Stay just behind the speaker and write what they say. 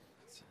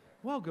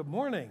Well, good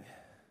morning.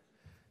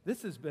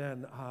 This has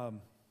been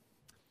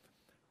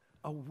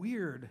a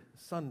weird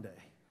Sunday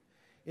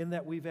in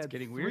that we've had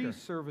three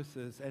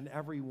services and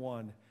every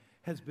one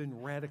has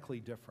been radically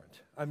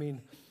different. I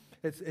mean,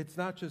 it's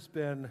not just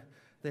been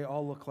they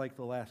all look like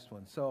the last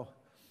one. So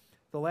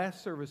the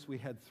last service we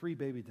had 3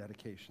 baby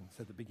dedications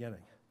at the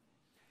beginning.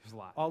 There's a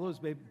lot. All those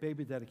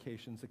baby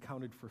dedications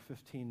accounted for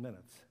 15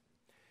 minutes.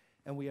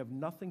 And we have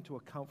nothing to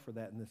account for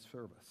that in this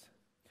service.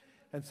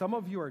 And some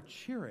of you are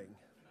cheering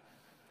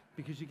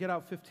because you get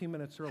out 15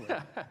 minutes early.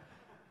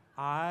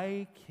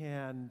 I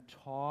can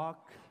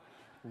talk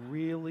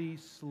really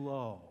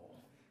slow.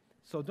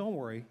 So don't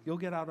worry, you'll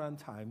get out on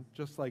time,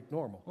 just like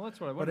normal. Well, that's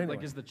what I wondered. Anyway,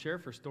 like, is the chair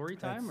for story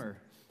time, or?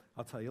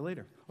 I'll tell you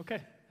later.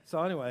 Okay.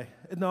 So anyway,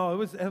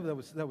 no,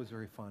 that was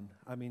very fun.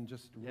 I mean,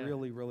 just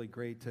really, really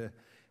great to.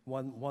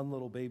 One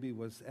little baby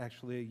was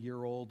actually a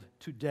year old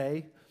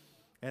today,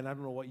 and I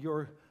don't know what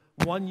your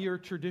 1-year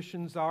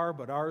traditions are,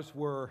 but ours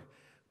were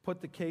put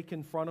the cake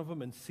in front of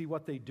them and see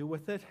what they do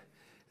with it,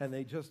 and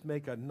they just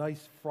make a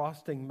nice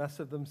frosting mess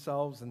of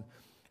themselves. And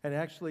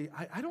actually,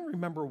 I don't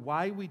remember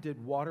why we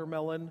did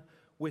watermelon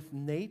with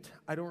Nate.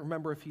 I don't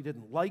remember if he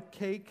didn't like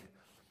cake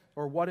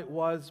or what it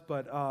was,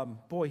 but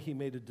boy, he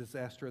made a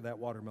disaster of that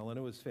watermelon.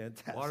 It was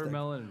fantastic.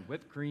 Watermelon and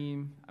whipped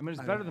cream. I mean,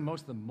 it's better than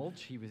most of the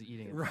mulch he was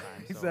eating at the time.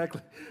 So.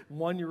 Exactly.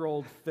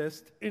 1-year-old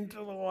fist into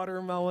the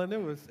watermelon.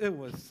 It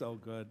was so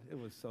good. It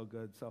was so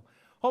good. So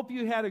hope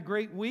you had a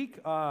great week.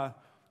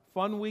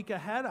 Fun week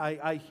ahead.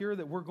 I hear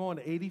that we're going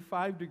to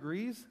 85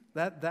 degrees.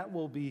 That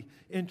will be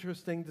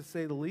interesting to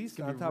say the least.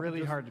 It's going to be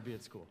really hard to be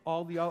at school.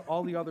 All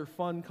the other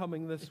fun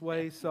coming this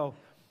way. So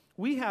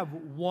we have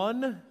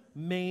one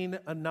main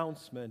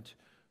announcement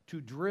to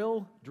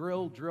drill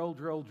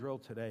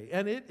today.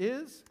 And it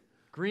is?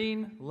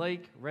 Green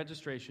Lake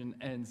registration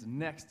ends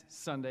next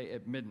Sunday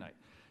at midnight.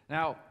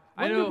 Now,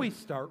 when do we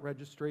start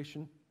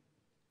registration?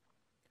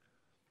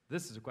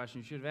 This is a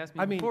question you should have asked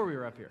me before we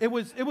were up here. It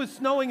was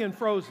snowing and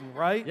frozen,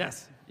 right?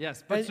 Yes.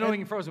 But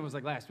snowing and frozen was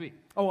like last week.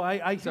 Oh,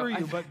 I hear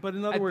you, but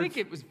in other words... I think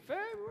it was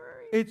February.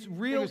 It's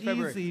real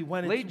easy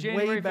when late it's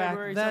January, way back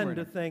February, then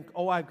to think,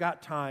 oh, I've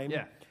got time.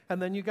 Yeah.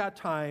 And then you got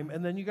time,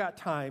 and then you got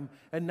time,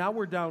 and now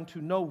we're down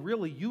to, no,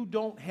 really, you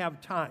don't have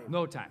time.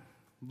 No time.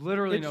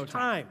 Literally no time. It's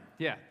time.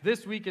 Yeah.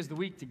 This week is the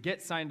week to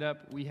get signed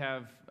up. We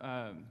have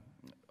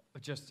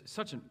just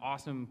such an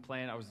awesome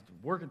plan. I was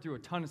working through a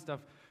ton of stuff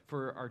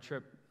for our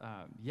trip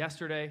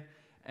yesterday,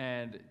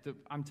 and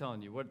I'm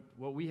telling you,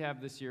 what we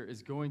have this year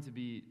is going to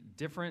be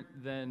different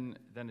than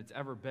it's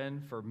ever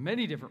been for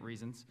many different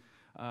reasons.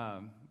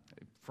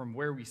 From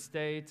where we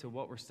stay to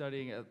what we're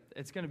studying,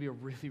 it's going to be a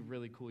really,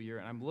 really cool year,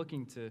 and I'm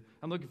looking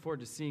forward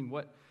to seeing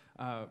what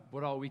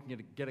all we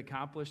can get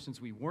accomplished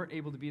since we weren't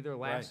able to be there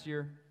last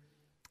year,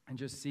 and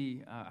just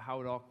see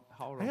how it all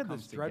comes together. I had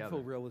this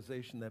dreadful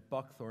realization that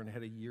Buckthorn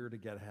had a year to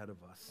get ahead of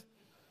us.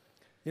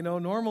 You know,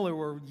 normally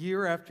we're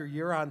year after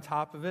year on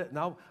top of it.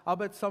 Now, I'll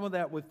bet some of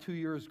that with 2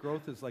 years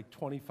growth is like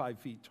 25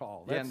 feet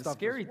tall. Yeah, and the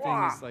scary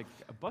thing is, like,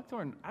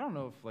 Buckthorn, I don't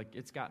know if, like,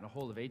 it's gotten a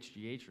hold of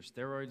HGH or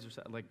steroids or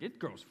something. Like, it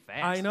grows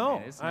fast. I know,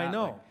 man. I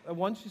know. Like,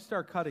 once you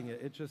start cutting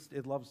it,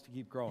 it loves to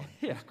keep growing.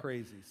 Yeah. It's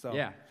crazy. So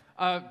yeah.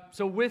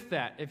 So with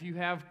that, if you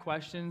have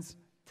questions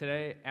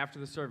today after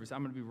the service,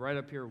 I'm going to be right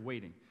up here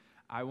waiting.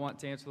 I want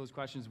to answer those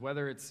questions,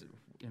 whether it's,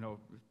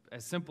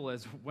 as simple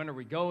as when are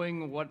we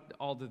going, what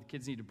all do the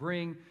kids need to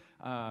bring.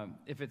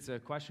 If it's a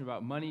question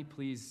about money,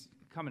 please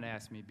come and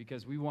ask me,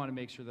 because we want to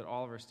make sure that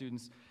all of our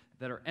students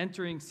that are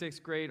entering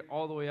 6th grade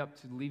all the way up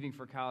to leaving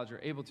for college are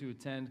able to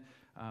attend.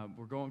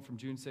 We're going from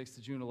June 6th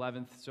to June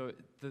 11th. So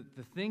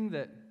the thing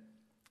that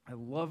I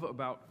love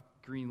about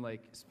Green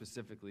Lake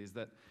specifically is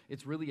that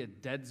it's really a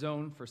dead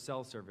zone for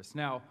cell service.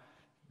 Now,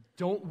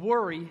 don't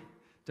worry,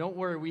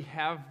 we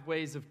have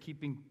ways of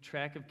keeping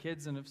track of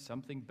kids, and if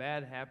something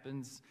bad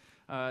happens,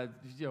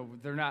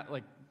 they're not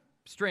like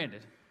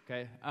stranded,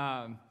 okay?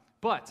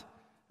 But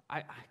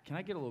can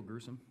I get a little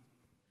gruesome?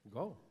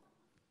 Go.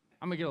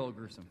 I'm gonna get a little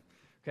gruesome,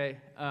 okay?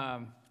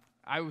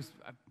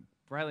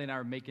 Riley and I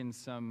were making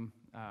some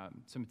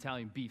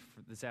Italian beef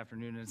this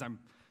afternoon, and as I'm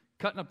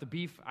cutting up the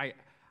beef, I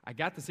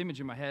got this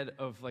image in my head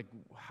of like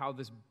how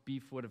this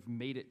beef would have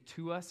made it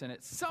to us, and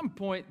at some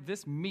point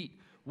this meat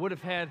would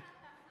have had,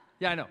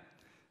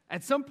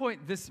 at some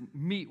point this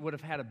meat would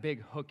have had a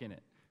big hook in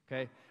it,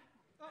 okay?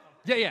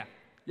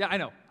 Yeah, I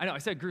know. I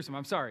said gruesome.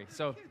 I'm sorry.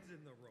 So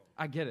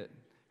I get it.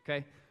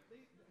 Okay?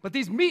 But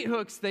these meat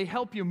hooks, they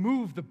help you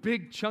move the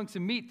big chunks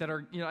of meat that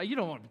are, you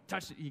don't want to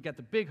touch it. You got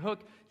the big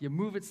hook, you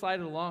move it, slide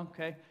it along,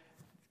 okay?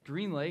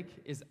 Green Lake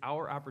is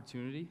our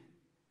opportunity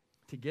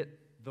to get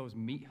those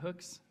meat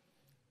hooks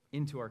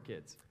into our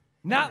kids.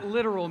 Not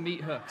literal meat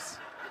hooks.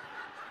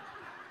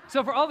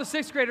 So for all the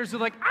 6th graders who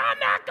are like, I'm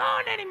not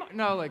going anymore.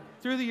 No, like.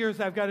 Through the years,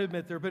 I've got to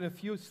admit, there have been a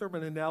few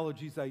sermon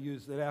analogies I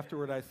used that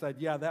afterward I said,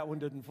 yeah, that one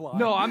didn't fly.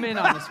 No, I'm in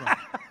on this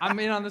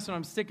one.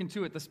 I'm sticking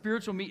to it, the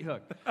spiritual meat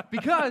hook.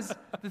 Because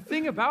the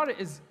thing about it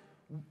is,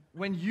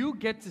 when you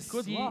get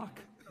to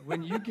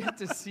when you get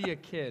to see a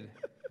kid,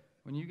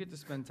 when you get to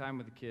spend time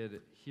with a kid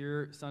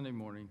here Sunday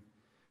morning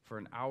for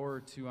an hour or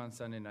two on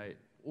Sunday night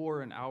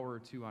or an hour or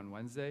two on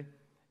Wednesday,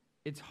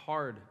 it's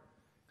hard.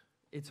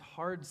 It's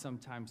hard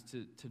sometimes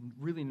to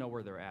really know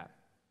where they're at,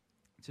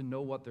 to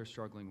know what they're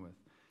struggling with,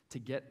 to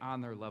get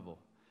on their level.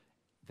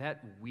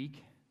 That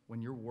week,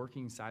 when you're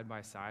working side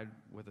by side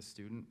with a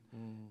student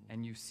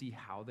and you see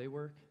how they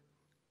work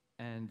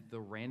and the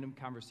random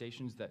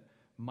conversations that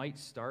might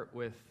start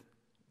with,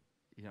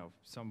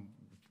 some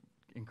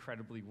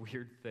incredibly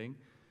weird thing,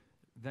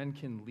 then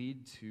can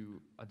lead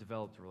to a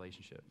developed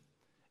relationship.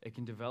 It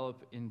can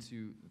develop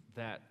into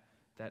that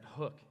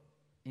hook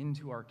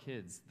into our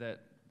kids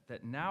that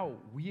now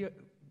we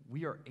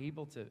are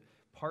able to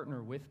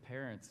partner with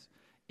parents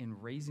in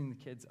raising the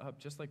kids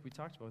up, just like we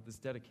talked about, this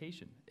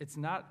dedication. It's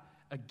not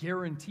a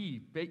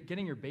guarantee.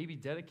 Getting your baby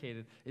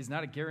dedicated is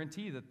not a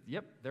guarantee that,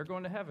 yep, they're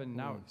going to heaven.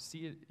 Now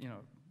see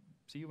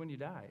you when you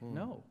die.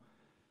 No.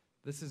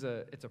 It's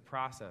a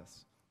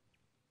process.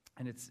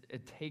 And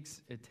it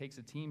takes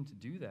a team to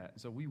do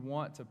that. So we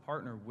want to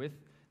partner with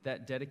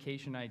that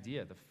dedication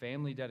idea, the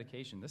family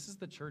dedication. This is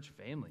the church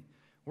family.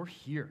 We're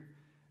here.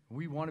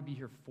 We want to be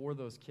here for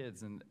those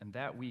kids. And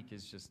that week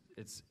is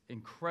it's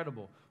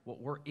incredible what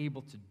we're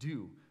able to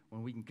do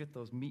when we can get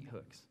those meat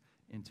hooks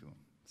into them.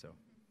 So,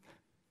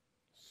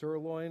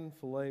 sirloin,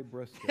 filet,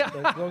 brisket.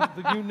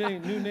 The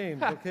new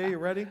names. Okay, you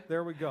ready?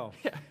 There we go.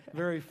 Yeah.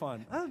 Very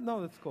fun.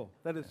 No, that's cool.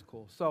 That is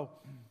cool. So,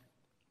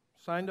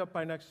 signed up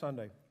by next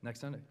Sunday. Next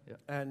Sunday, yeah.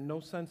 And no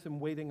sense in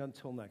waiting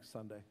until next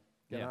Sunday.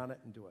 Get on it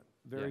and do it.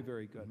 Very,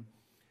 very good.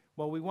 Mm-hmm.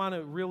 Well, we want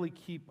to really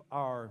keep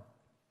our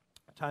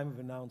time of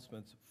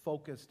announcements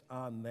focused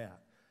on that.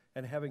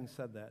 And having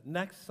said that,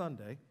 next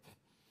Sunday,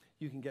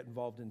 you can get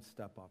involved in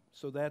Step Up.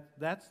 So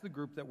that's the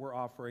group that we're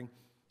offering,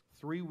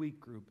 3-week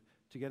group,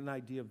 to get an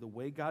idea of the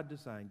way God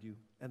designed you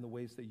and the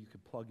ways that you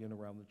could plug in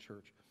around the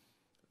church.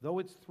 Though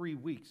it's 3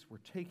 weeks, we're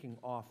taking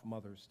off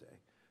Mother's Day.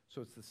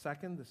 So it's the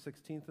 2nd, the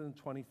 16th, and the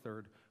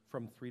 23rd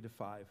from 3 to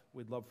 5.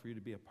 We'd love for you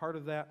to be a part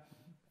of that.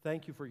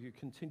 Thank you for your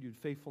continued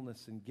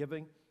faithfulness in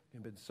giving.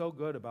 You've been so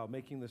good about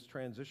making this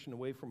transition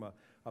away from a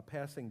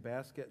passing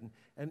basket.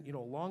 And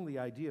along the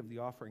idea of the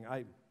offering,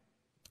 I've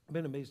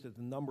been amazed at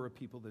the number of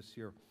people this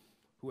year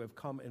who have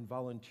come and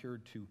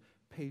volunteered to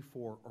pay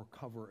for or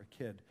cover a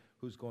kid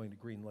who's going to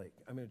Green Lake.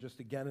 I mean, just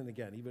again and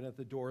again, even at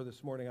the door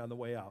this morning on the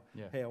way out.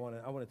 Yeah. Hey, I want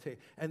to take.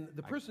 And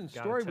the person's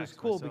story was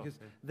cool because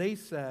they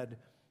said,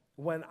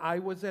 when I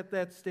was at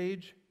that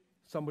stage,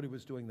 somebody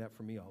was doing that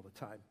for me all the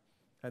time.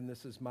 And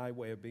this is my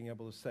way of being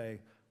able to say,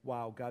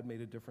 wow, God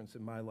made a difference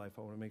in my life.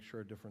 I want to make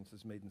sure a difference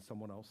is made in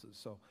someone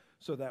else's.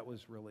 So that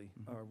was really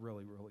a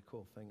really, really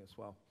cool thing as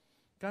well.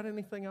 Got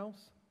anything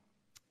else?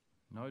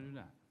 No, I do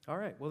not. All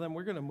right. Well, then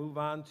we're going to move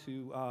on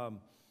to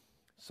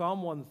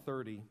Psalm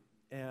 130.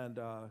 And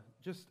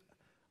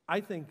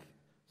I think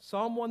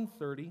Psalm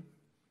 130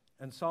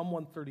 and Psalm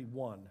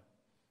 131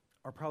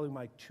 are probably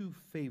my 2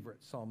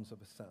 favorite Psalms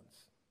of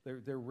Ascents.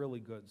 They're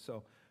really good. So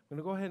I'm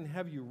going to go ahead and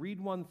have you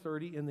read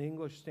 130 in the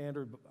English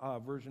Standard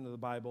version of the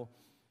Bible.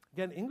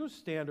 Again, English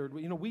Standard,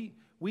 we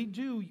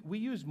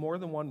use more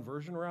than one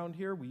version around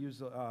here. We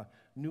use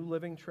New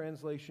Living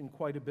Translation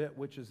quite a bit,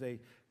 which is a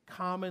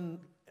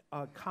common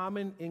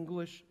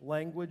English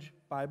language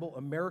Bible,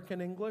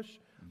 American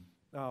English.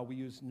 We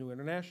use New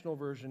International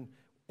Version,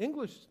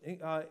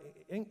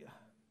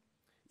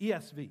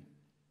 ESV.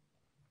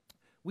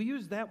 We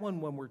use that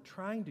one when we're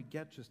trying to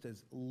get just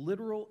as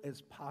literal as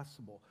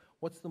possible.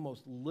 What's the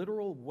most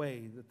literal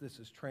way that this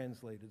is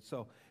translated?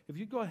 So if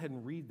you go ahead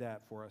and read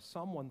that for us,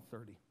 Psalm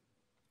 130.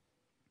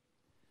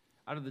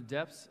 Out of the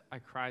depths I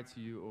cry to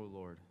you, O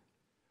Lord.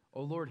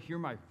 O Lord, hear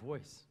my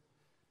voice.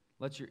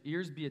 Let your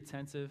ears be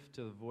attentive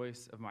to the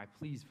voice of my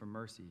pleas for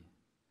mercy.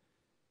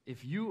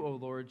 If you, O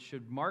Lord,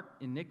 should mark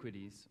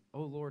iniquities,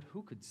 O Lord,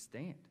 who could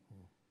stand?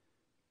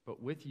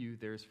 But with you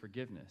there is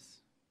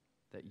forgiveness,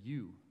 that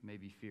you may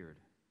be feared.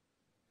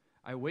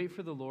 I wait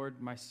for the Lord,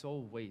 my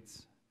soul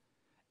waits,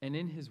 and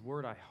in his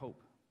word I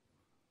hope.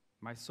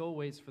 My soul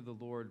waits for the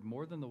Lord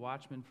more than the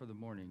watchman for the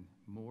morning,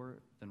 more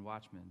than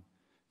watchmen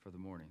for the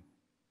morning.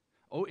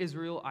 O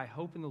Israel, I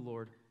hope in the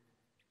Lord,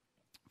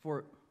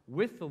 for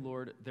with the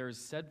Lord there is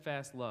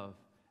steadfast love,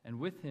 and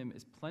with him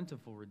is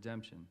plentiful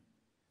redemption.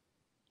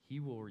 He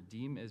will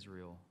redeem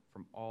Israel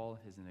from all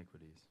his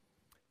iniquities.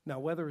 Now,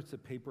 whether it's a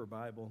paper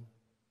Bible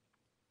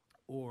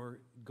or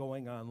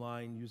going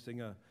online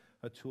using a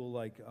tool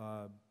like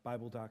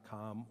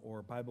Bible.com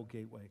or Bible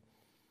Gateway,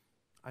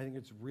 I think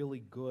it's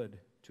really good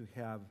to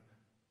have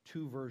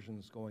 2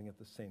 versions going at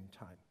the same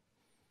time.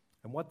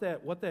 And what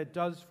that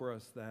does for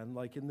us then,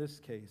 like in this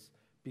case,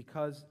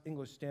 because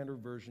English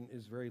Standard Version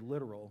is very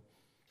literal,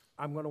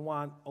 I'm going to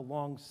want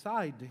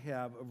alongside to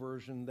have a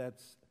version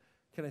that's,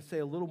 can I say,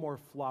 a little more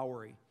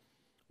flowery.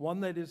 One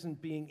that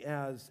isn't being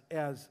as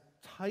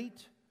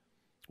tight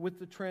with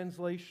the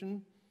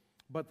translation,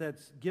 but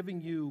that's giving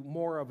you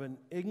more of an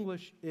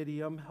English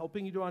idiom,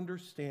 helping you to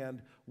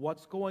understand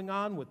what's going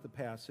on with the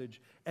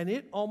passage, and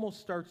it almost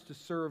starts to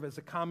serve as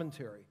a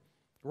commentary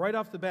right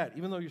off the bat.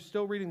 Even though you're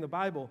still reading the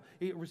Bible,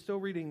 we're still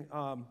reading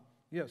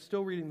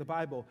still reading the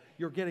Bible,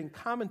 you're getting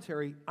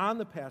commentary on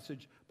the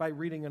passage by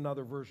reading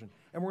another version.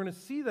 And we're going to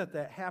see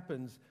that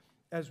happens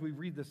as we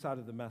read this out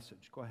of the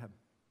Message. Go ahead.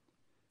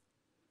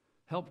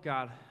 Help,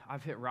 God,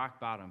 I've hit rock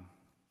bottom.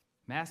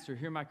 Master,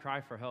 hear my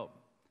cry for help.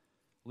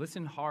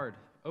 Listen hard,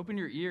 open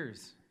your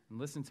ears, and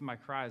listen to my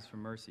cries for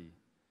mercy.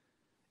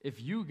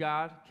 If you,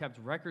 God, kept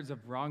records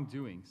of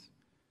wrongdoings,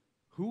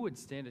 who would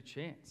stand a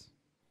chance?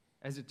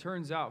 As it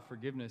turns out,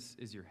 forgiveness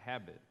is your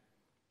habit,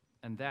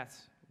 and that's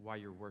why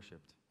you're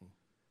worshipped.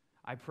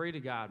 I pray to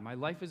God, my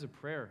life is a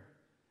prayer,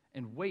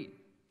 and wait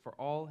for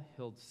all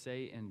he'll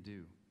say and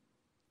do.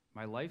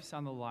 My life's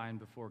on the line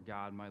before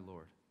God, my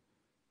Lord,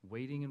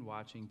 waiting and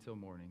watching till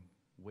morning,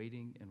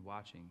 waiting and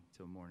watching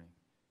till morning.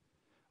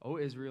 O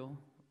Israel,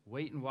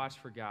 wait and watch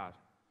for God.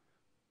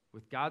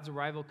 With God's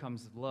arrival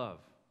comes love.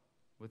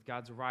 With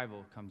God's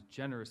arrival comes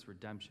generous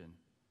redemption.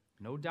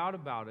 No doubt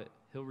about it,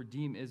 he'll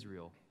redeem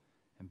Israel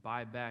and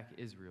buy back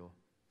Israel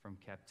from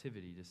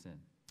captivity to sin.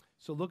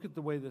 So look at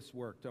the way this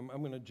worked. I'm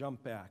going to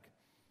jump back.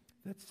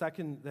 That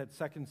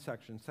second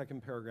section,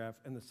 second paragraph,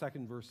 and the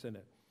second verse in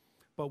it.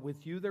 But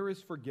with you there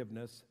is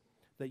forgiveness,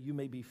 that you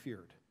may be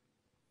feared.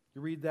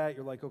 You read that,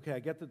 you're like, okay, I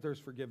get that there's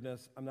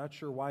forgiveness. I'm not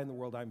sure why in the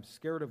world I'm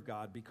scared of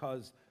God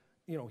because,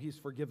 he's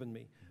forgiven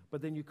me.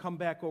 But then you come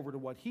back over to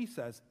what he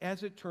says.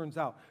 As it turns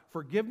out,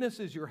 forgiveness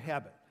is your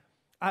habit.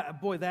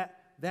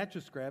 That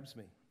just grabs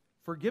me.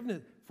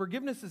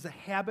 Forgiveness is a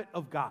habit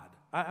of God.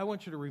 I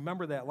want you to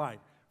remember that line.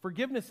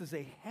 Forgiveness is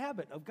a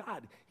habit of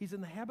God. He's in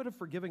the habit of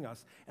forgiving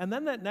us. And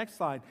then that next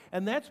line,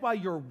 and that's why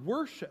you're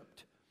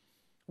worshiped.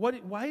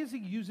 Why is he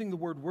using the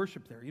word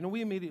worship there?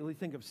 We immediately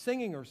think of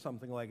singing or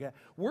something like that.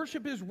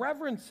 Worship is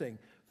reverencing.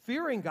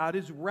 Fearing God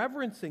is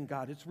reverencing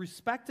God. It's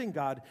respecting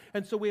God.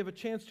 And so we have a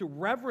chance to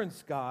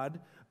reverence God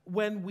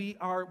when we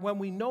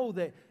know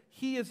that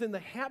he is in the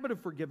habit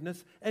of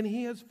forgiveness and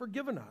he has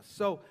forgiven us.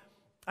 So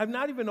I've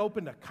not even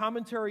opened a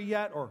commentary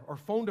yet or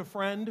phoned a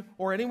friend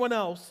or anyone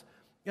else,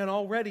 and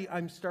already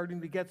I'm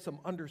starting to get some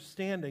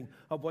understanding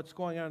of what's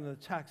going on in the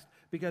text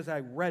because I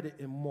read it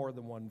in more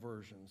than one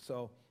version.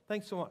 So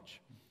thanks so much.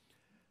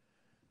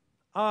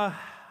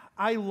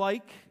 I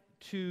like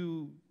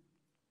to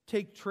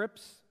take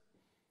trips.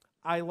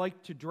 I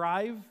like to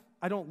drive.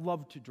 I don't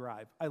love to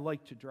drive. I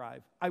like to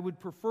drive. I would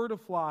prefer to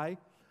fly,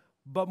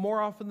 but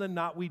more often than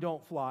not, we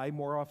don't fly.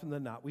 More often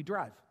than not, we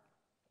drive.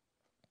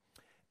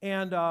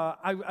 And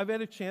I've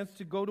had a chance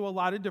to go to a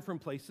lot of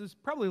different places,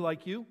 probably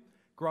like you.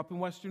 Grew up in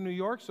Western New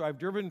York, so I've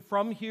driven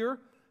from here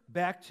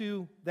back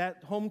to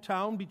that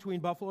hometown between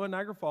Buffalo and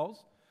Niagara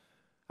Falls.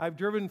 I've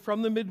driven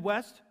from the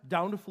Midwest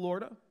down to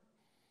Florida.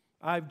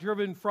 I've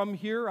driven from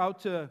here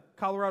out to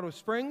Colorado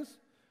Springs,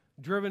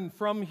 driven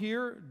from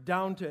here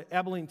down to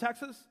Abilene,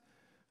 Texas,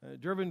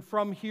 driven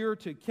from here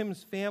to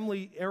Kim's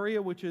family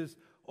area, which is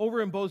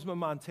over in Bozeman,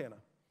 Montana.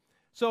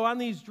 So on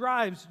these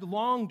drives,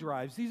 long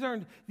drives, these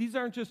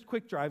aren't just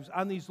quick drives.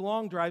 On these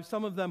long drives,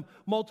 some of them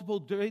multiple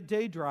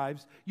day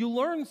drives, you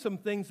learn some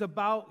things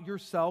about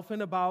yourself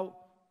and about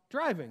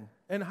driving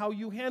and how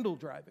you handle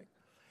driving.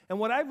 And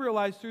what I've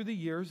realized through the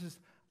years is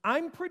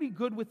I'm pretty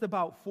good with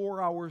about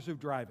 4 hours of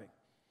driving.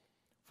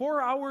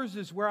 4 hours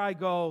is where I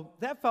go,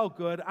 that felt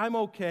good, I'm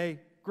okay,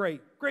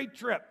 great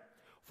trip.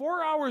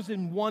 4 hours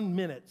and 1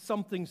 minute,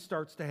 something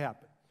starts to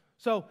happen.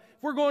 So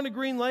if we're going to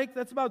Green Lake,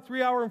 that's about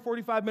 3 hour and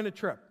 45-minute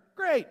trip.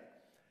 Great.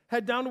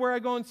 Head down to where I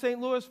go in St.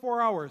 Louis, 4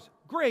 hours.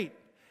 Great.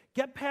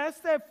 Get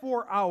past that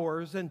 4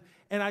 hours, and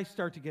I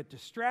start to get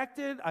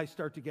distracted. I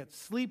start to get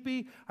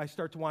sleepy. I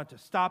start to want to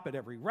stop at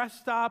every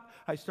rest stop.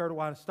 I start to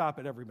want to stop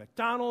at every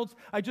McDonald's.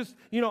 I just,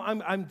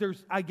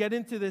 I get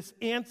into this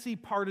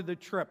antsy part of the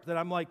trip that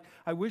I'm like,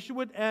 I wish it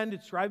would end.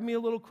 It's driving me a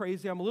little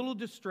crazy. I'm a little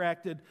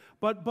distracted,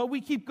 but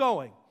we keep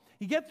going.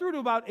 You get through to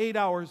about 8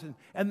 hours,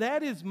 and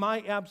that is my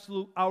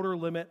absolute outer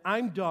limit.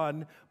 I'm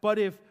done. But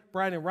if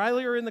Brian and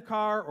Riley are in the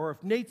car, or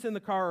if Nate's in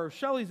the car, or if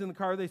Shelly's in the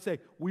car, they say,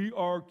 we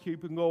are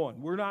keeping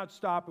going. We're not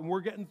stopping.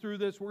 We're getting through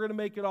this. We're going to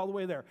make it all the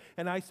way there.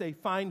 And I say,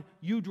 fine,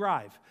 you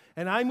drive.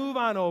 And I move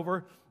on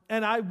over,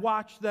 and I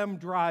watch them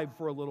drive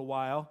for a little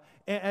while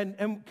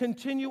and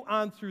continue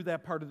on through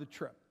that part of the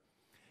trip.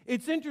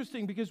 It's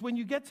interesting because when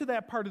you get to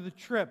that part of the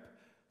trip,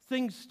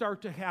 things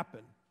start to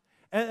happen.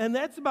 And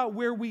that's about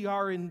where we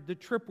are in the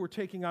trip we're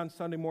taking on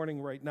Sunday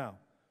morning right now.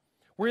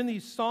 We're in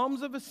these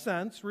Psalms of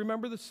Ascents.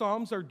 Remember, the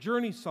Psalms are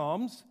journey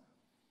Psalms.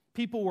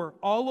 People were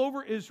all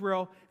over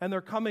Israel, and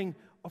they're coming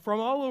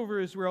from all over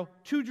Israel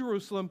to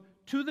Jerusalem,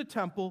 to the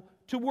temple,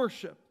 to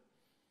worship.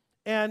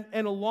 And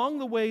along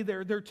the way,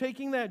 they're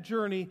taking that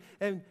journey,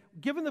 and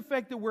given the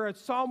fact that we're at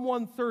Psalm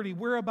 130,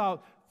 we're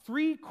about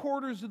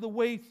 3/4 of the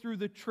way through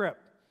the trip.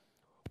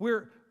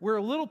 We're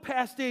a little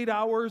past 8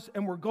 hours,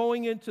 and we're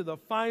going into the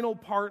final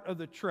part of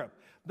the trip.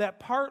 That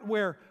part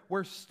where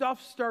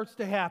stuff starts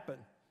to happen.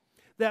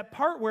 That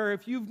part where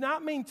if you've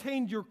not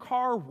maintained your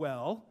car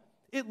well,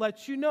 it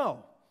lets you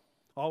know.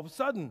 All of a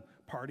sudden,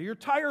 part of your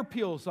tire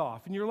peels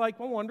off. And you're like,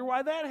 well, I wonder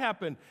why that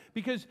happened.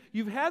 Because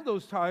you've had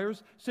those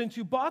tires since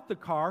you bought the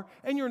car,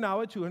 and you're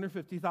now at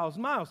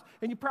 250,000 miles.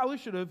 And you probably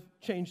should have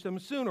changed them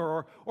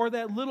sooner. Or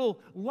that little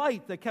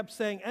light that kept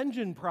saying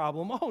engine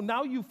problem. Oh,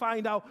 now you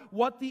find out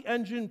what the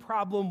engine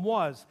problem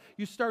was.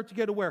 You start to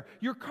get aware.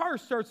 Your car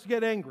starts to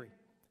get angry.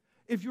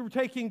 If you're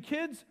taking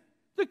kids,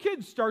 the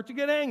kids start to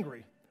get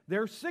angry.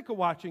 They're sick of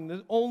watching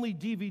the only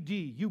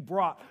DVD you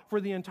brought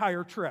for the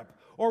entire trip.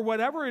 Or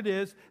whatever it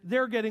is,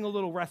 they're getting a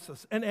little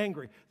restless and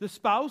angry. The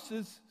spouse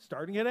is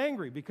starting to get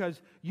angry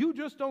because you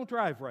just don't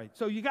drive right.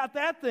 So you got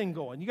that thing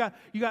going. You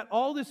got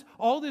all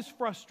this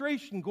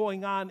frustration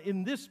going on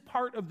in this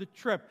part of the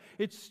trip.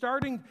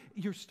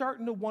 You're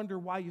starting to wonder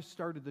why you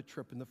started the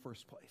trip in the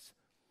first place.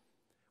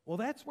 Well,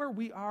 that's where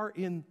we are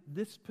in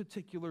this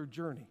particular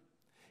journey.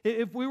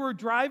 If we were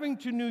driving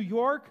to New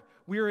York,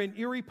 we are in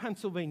Erie,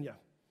 Pennsylvania.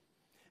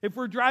 If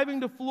we're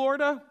driving to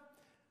Florida,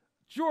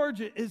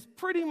 Georgia is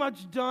pretty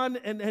much done,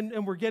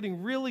 and we're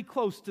getting really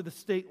close to the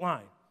state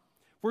line.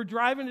 If we're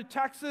driving to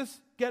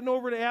Texas, getting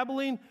over to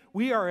Abilene,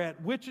 we are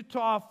at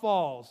Wichita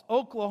Falls.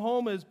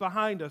 Oklahoma is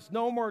behind us.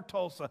 No more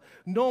Tulsa.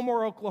 No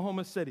more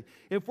Oklahoma City.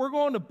 If we're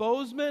going to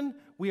Bozeman,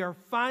 we are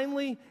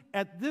finally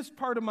at this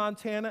part of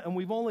Montana, and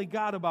we've only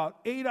got about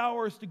 8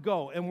 hours to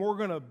go, and we're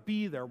going to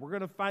be there. We're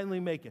going to finally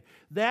make it.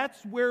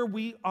 That's where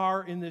we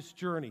are in this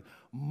journey.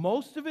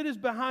 Most of it is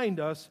behind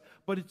us,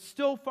 but it's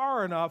still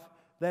far enough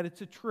that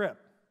it's a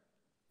trip.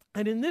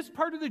 And in this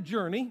part of the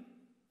journey,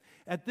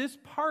 at this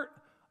part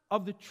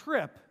of the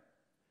trip,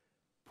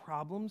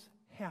 problems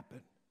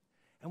happen.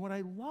 And what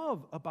I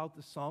love about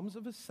the Psalms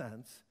of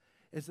Ascents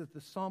is that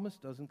the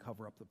psalmist doesn't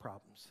cover up the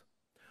problems.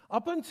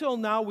 Up until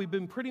now, we've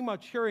been pretty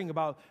much hearing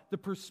about the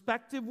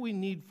perspective we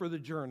need for the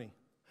journey.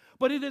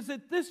 But it is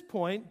at this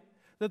point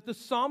that the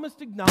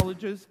psalmist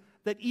acknowledges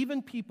that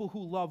even people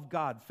who love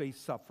God face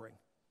suffering.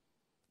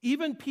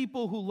 Even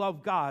people who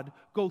love God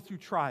go through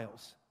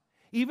trials.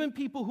 Even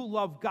people who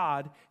love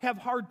God have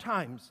hard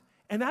times.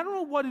 And I don't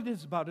know what it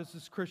is about us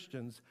as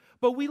Christians,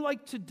 but we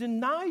like to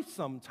deny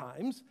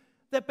sometimes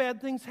that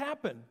bad things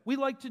happen. We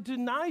like to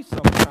deny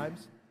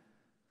sometimes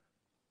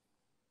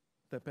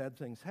that bad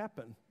things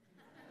happen.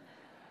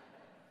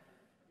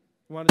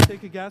 You want to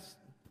take a guess?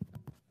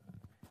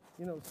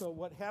 So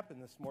what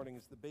happened this morning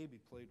is the baby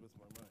played with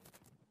my mind.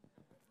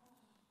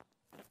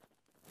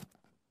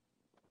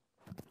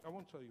 I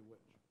won't tell you which.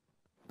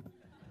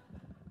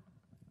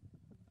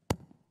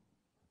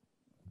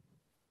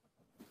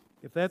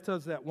 If that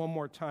does that one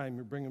more time,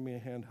 you're bringing me a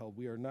handheld.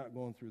 We are not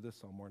going through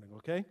this all morning,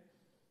 okay?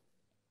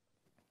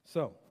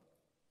 So,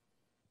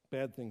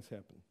 bad things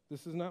happen.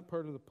 This is not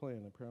part of the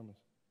plan, I promise.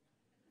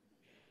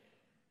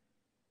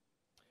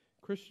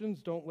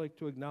 Christians don't like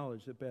to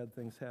acknowledge that bad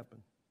things happen.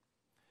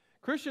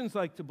 Christians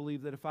like to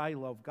believe that if I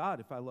love God,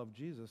 if I love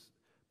Jesus,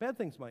 bad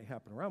things might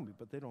happen around me,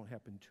 but they don't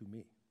happen to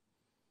me.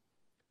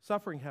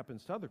 Suffering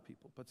happens to other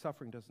people, but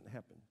suffering doesn't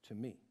happen to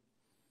me.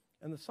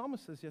 And the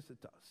psalmist says, yes,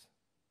 it does.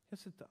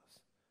 Yes, it does.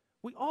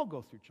 We all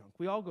go through junk.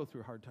 We all go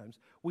through hard times.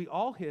 We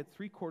all hit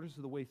 3/4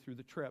 of the way through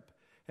the trip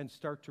and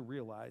start to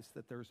realize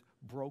that there's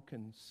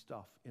broken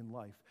stuff in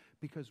life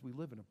because we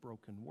live in a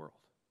broken world.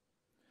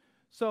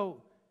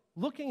 So,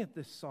 looking at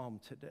this psalm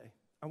today,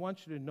 I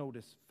want you to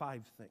notice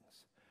 5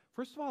 things.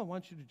 First of all, I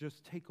want you to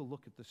just take a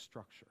look at the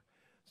structure.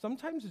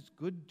 Sometimes it's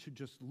good to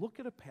just look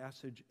at a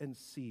passage and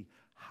see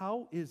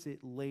how is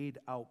it laid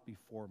out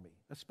before me,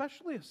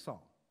 especially a psalm.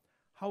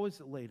 How is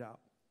it laid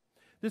out?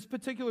 This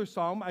particular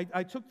psalm,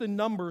 I took the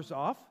numbers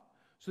off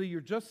so you're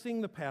just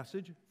seeing the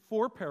passage,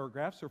 4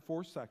 paragraphs or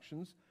 4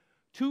 sections,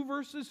 2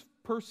 verses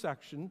per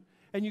section,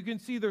 and you can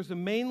see there's a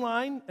main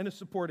line and a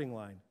supporting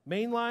line.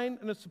 Main line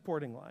and a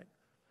supporting line.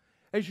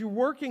 As you're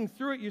working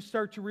through it, you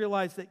start to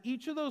realize that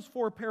each of those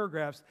 4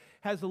 paragraphs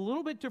has a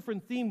little bit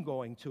different theme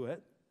going to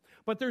it,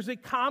 but there's a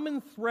common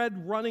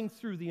thread running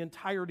through the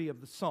entirety of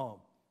the psalm,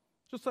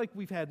 just like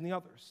we've had in the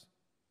others.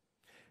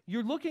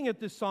 You're looking at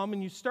this psalm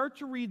and you start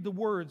to read the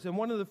words, and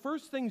one of the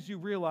first things you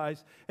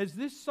realize is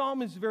this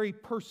psalm is very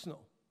personal.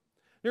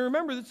 Now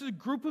remember, this is a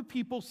group of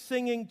people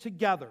singing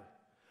together.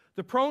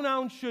 The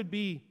pronouns should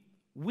be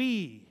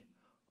we,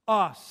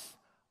 us,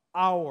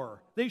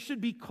 our. They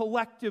should be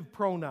collective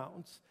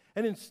pronouns.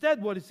 And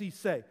instead, what does he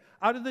say?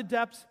 Out of the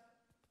depths,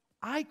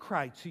 I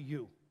cry to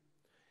you.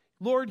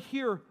 Lord,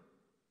 hear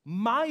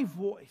my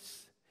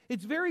voice.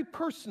 It's very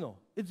personal.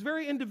 It's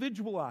very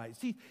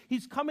individualized.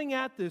 He's coming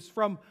at this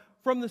from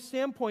the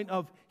standpoint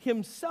of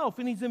himself,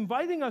 and he's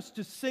inviting us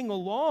to sing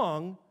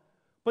along,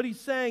 but he's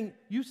saying,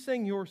 you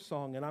sing your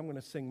song, and I'm going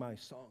to sing my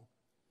song.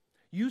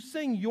 You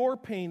sing your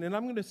pain, and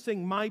I'm going to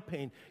sing my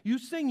pain. You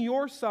sing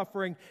your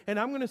suffering, and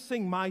I'm going to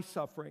sing my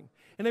suffering.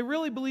 And I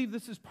really believe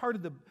this is part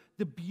of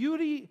the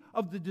beauty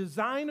of the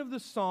design of the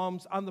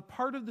Psalms on the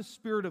part of the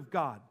Spirit of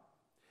God.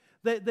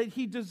 That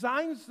he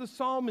designs the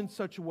psalm in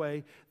such a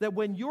way that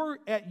when you're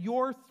at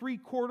your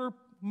 3/4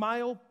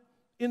 mile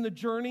in the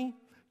journey,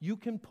 you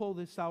can pull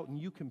this out and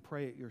you can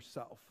pray it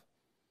yourself.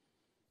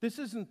 This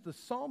isn't the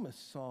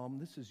psalmist's psalm,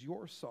 this is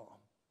your psalm.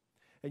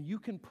 And you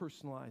can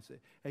personalize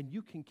it, and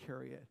you can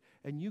carry it,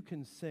 and you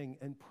can sing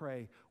and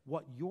pray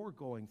what you're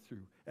going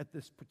through at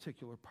this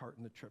particular part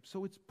in the trip.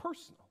 So it's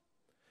personal.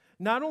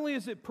 Not only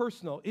is it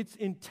personal, it's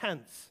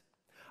intense.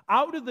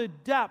 Out of the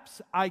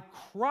depths, I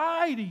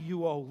cry to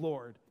you, O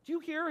Lord. Do you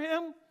hear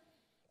him?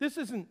 This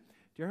isn't,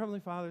 dear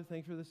Heavenly Father,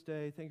 thank you for this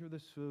day, thank you for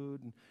this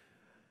food, and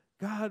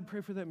God,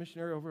 pray for that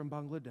missionary over in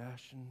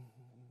Bangladesh, and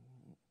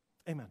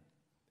amen.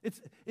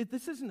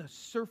 This isn't a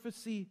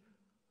surfacey,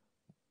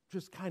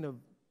 just kind of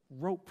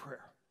rote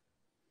prayer.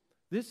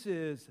 This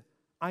is,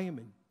 I am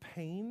in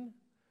pain,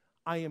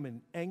 I am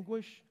in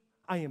anguish,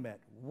 I am at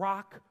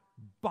rock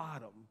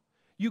bottom.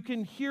 You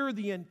can hear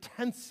the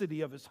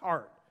intensity of his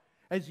heart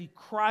as he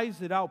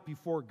cries it out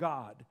before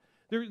God.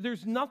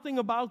 There's nothing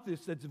about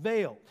this that's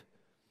veiled.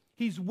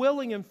 He's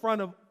willing in front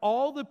of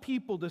all the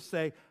people to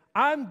say,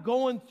 I'm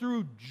going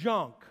through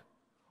junk,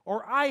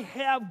 or I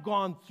have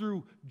gone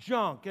through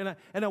junk, and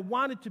I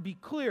want it to be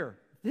clear.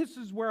 This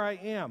is where I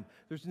am.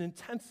 There's an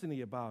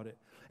intensity about it.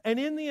 And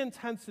in the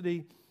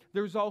intensity,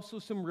 there's also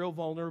some real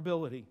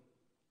vulnerability.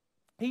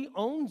 He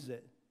owns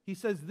it. He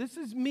says, this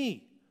is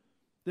me.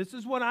 This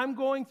is what I'm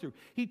going through.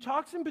 He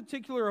talks in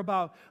particular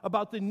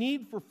about the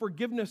need for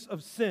forgiveness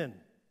of sin.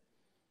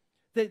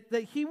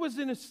 That he was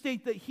in a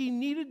state that he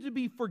needed to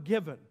be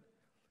forgiven.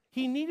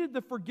 He needed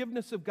the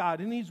forgiveness of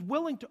God, and he's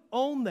willing to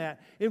own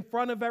that in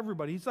front of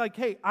everybody. He's like,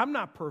 hey, I'm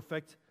not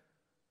perfect.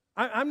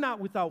 I'm not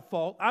without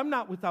fault. I'm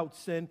not without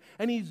sin.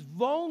 And he's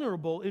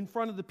vulnerable in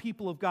front of the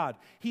people of God.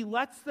 He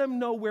lets them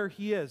know where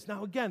he is.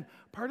 Now, again,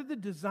 part of the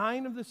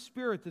design of the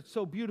Spirit that's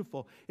so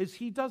beautiful is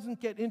he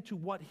doesn't get into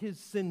what his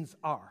sins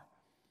are.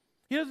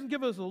 He doesn't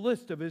give us a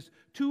list of his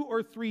 2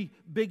 or 3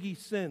 biggie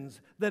sins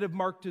that have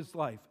marked his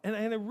life. And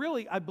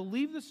I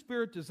believe the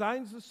Spirit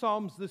designs the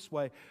Psalms this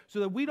way so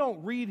that we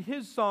don't read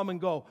his psalm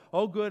and go,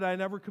 oh, good, I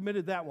never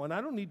committed that one.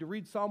 I don't need to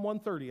read Psalm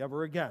 130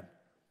 ever again.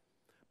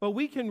 But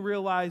we can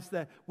realize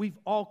that we've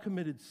all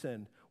committed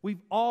sin.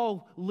 We've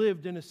all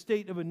lived in a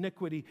state of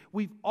iniquity.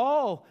 We've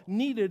all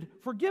needed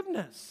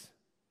forgiveness.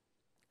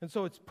 And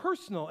so it's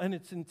personal, and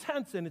it's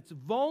intense, and it's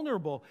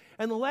vulnerable.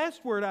 And the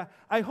last word,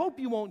 I hope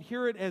you won't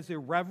hear it as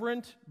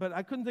irreverent, but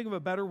I couldn't think of a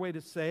better way to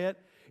say it.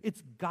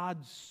 It's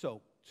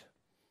God-soaked.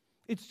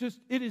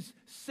 It is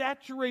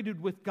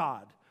saturated with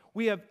God.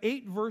 We have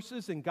 8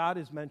 verses, and God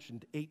is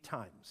mentioned 8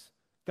 times.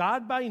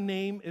 God by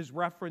name is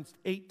referenced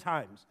 8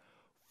 times.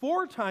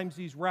 4 times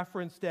he's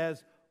referenced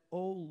as,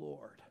 oh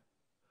Lord,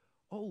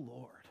 oh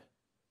Lord.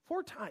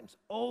 4 times,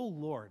 oh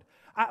Lord.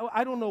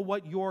 I don't know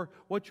what your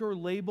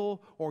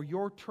label or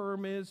your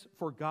term is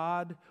for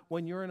God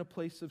when you're in a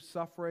place of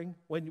suffering,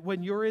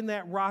 when you're in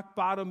that rock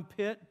bottom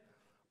pit.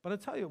 But I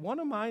tell you,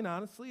 one of mine,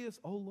 honestly, is,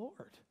 oh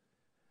Lord.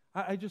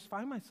 I just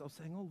find myself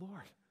saying, oh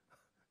Lord,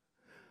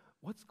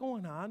 what's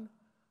going on?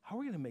 How are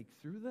we going to make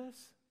through this?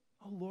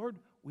 Oh Lord,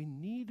 we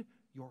need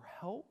your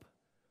help.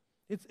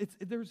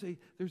 There's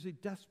a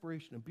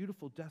desperation, a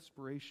beautiful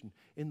desperation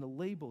in the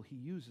label he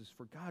uses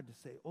for God to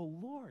say, oh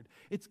Lord.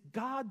 It's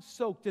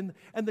God-soaked. And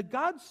the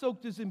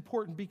God-soaked is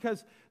important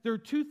because there are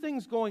 2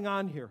 things going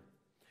on here.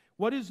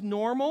 What is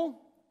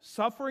normal?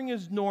 Suffering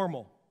is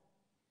normal.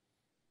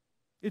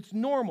 It's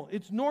normal.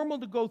 It's normal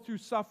to go through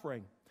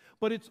suffering.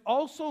 But it's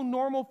also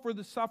normal for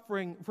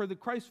the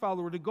Christ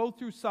follower to go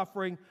through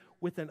suffering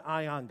with an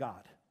eye on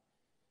God.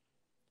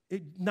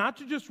 Not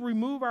to just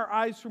remove our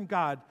eyes from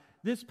God.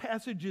 This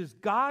passage is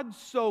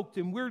God-soaked,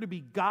 and we're to be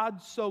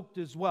God-soaked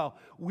as well.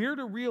 We're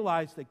to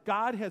realize that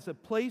God has a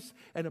place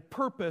and a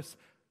purpose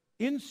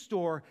in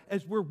store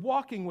as we're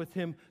walking with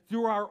him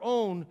through our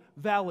own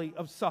valley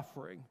of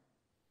suffering.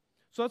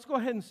 So let's go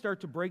ahead and start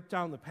to break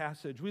down the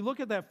passage. We look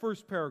at that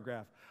first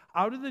paragraph.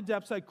 Out of the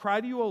depths I cry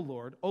to you, O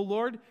Lord. O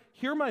Lord,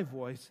 hear my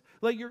voice.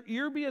 Let your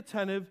ear be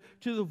attentive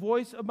to the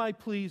voice of my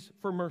pleas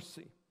for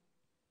mercy.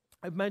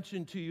 I've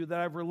mentioned to you that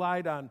I've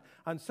relied on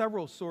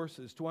several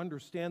sources to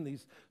understand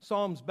these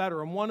Psalms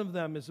better, and one of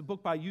them is a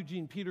book by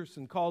Eugene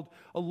Peterson called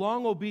A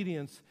Long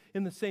Obedience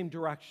in the Same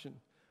Direction.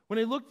 When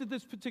I looked at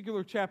this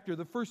particular chapter,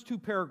 the first 2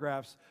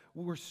 paragraphs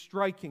were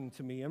striking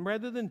to me, and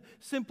rather than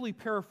simply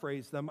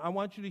paraphrase them, I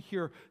want you to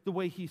hear the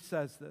way he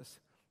says this.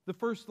 The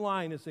first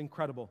line is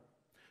incredible.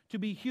 To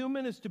be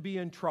human is to be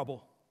in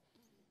trouble.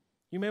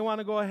 You may want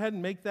to go ahead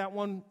and make that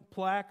one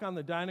plaque on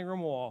the dining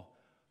room wall.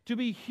 To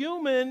be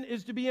human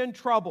is to be in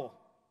trouble.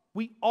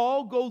 We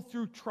all go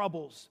through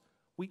troubles.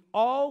 We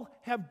all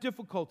have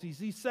difficulties.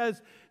 He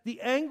says the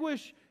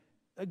anguish,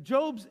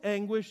 Job's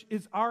anguish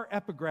is our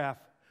epigraph.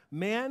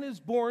 Man is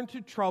born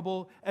to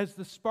trouble as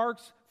the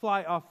sparks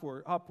fly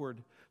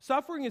upward.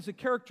 Suffering is a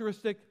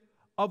characteristic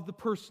of the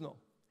personal.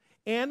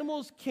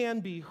 Animals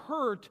can be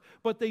hurt,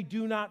 but they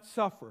do not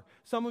suffer.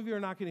 Some of you are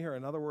not going to hear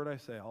another word I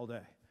say all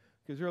day.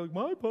 Because you're like,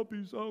 my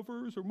puppy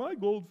suffers, or my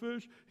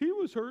goldfish, he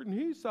was hurt and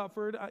he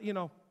suffered.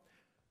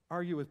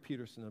 Argue with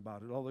Peterson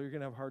about it, although you're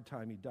going to have a hard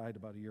time. He died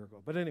about a year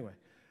ago. But anyway,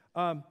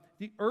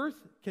 the earth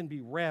can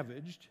be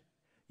ravaged,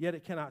 yet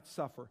it cannot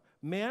suffer.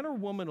 Man or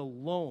woman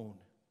alone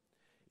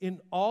in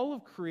all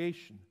of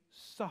creation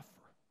suffer.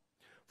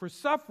 For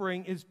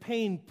suffering is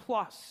pain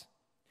plus.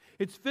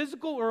 It's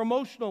physical or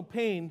emotional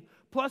pain,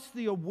 plus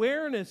the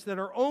awareness that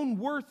our own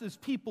worth as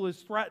people is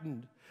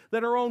threatened,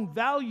 that our own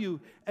value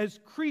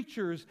as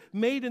creatures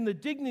made in the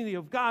dignity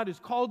of God is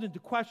called into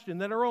question,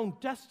 that our own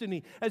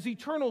destiny as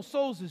eternal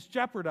souls is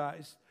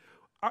jeopardized.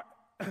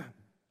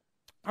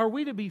 Are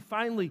we to be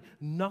finally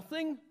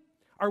nothing?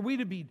 Are we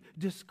to be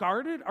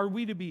discarded? Are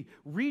we to be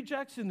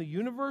rejects in the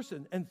universe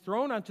and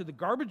thrown onto the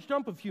garbage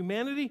dump of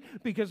humanity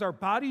because our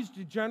bodies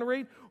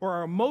degenerate or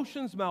our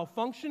emotions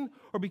malfunction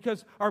or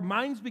because our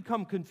minds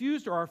become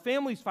confused or our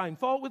families find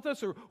fault with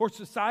us or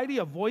society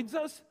avoids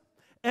us?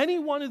 Any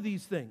one of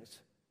these things,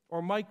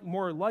 or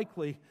more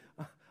likely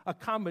a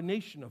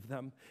combination of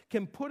them,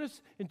 can put us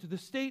into the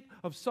state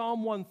of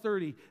Psalm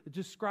 130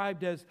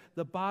 described as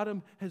the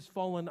bottom has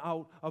fallen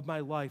out of my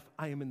life.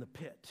 I am in the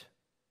pit.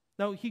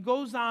 Now, he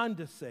goes on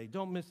to say,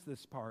 don't miss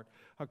this part,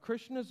 a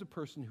Christian is a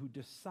person who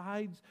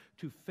decides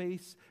to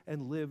face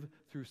and live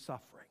through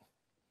suffering.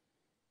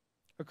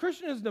 A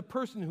Christian isn't a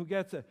person who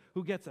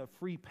gets a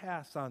free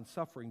pass on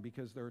suffering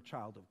because they're a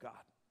child of God.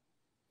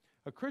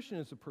 A Christian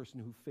is a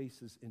person who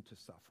faces into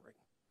suffering,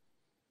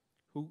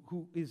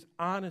 who is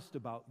honest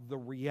about the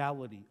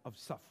reality of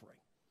suffering,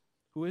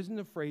 who isn't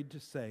afraid to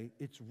say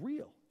it's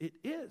real. It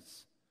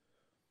is.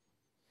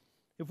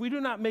 If we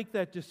do not make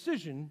that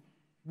decision,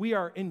 we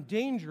are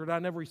endangered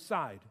on every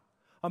side.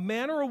 A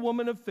man or a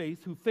woman of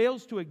faith who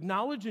fails to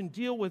acknowledge and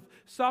deal with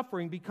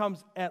suffering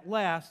becomes at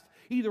last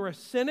either a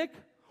cynic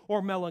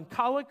or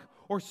melancholic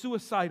or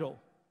suicidal.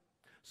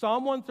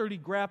 Psalm 130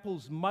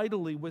 grapples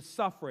mightily with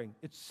suffering.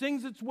 It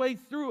sings its way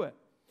through it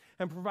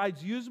and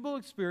provides usable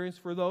experience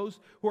for those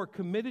who are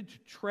committed to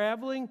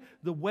traveling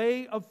the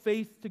way of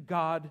faith to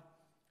God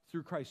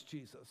through Christ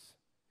Jesus.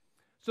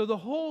 So the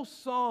whole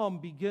psalm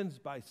begins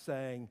by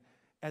saying,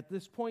 at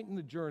this point in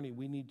the journey,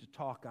 we need to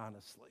talk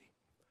honestly.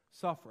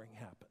 Suffering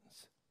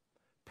happens.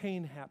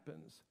 Pain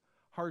happens.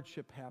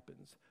 Hardship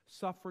happens.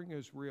 Suffering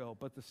is real.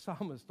 But the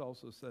psalmist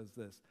also says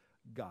this,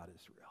 God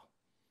is real.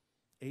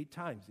 8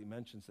 times he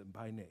mentions him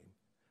by name.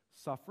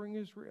 Suffering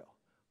is real,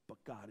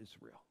 but God is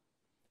real.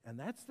 And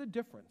that's the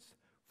difference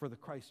for the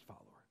Christ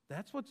follower.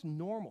 That's what's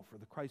normal for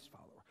the Christ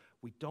follower.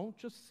 We don't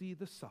just see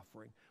the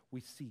suffering,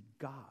 we see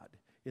God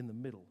in the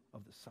middle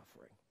of the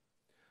suffering.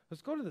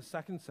 Let's go to the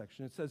second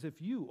section. It says,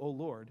 if you, O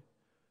Lord,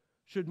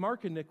 should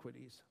mark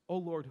iniquities, O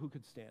Lord, who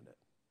could stand it?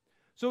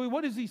 So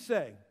what does he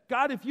say?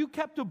 God, if you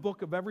kept a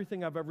book of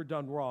everything I've ever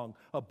done wrong,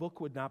 a book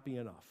would not be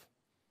enough.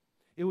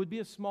 It would be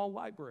a small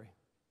library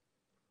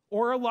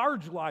or a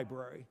large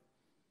library.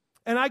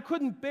 And I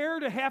couldn't bear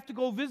to have to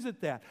go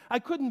visit that. I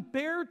couldn't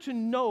bear to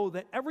know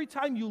that every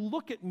time you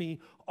look at me,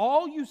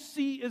 all you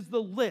see is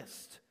the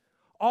list.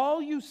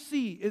 All you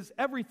see is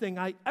everything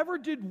I ever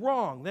did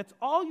wrong. That's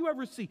all you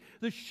ever see.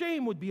 The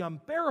shame would be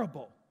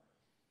unbearable.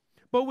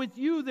 But with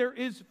you, there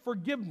is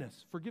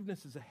forgiveness.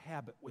 Forgiveness is a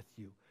habit with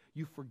you.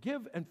 You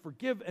forgive and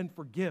forgive and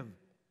forgive,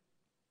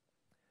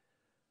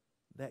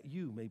 that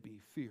you may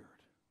be feared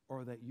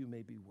or that you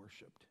may be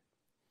worshiped.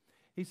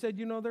 He said,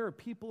 you know, there are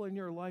people in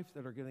your life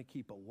that are going to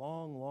keep a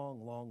long,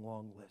 long, long,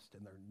 long list,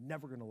 and they're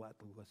never going to let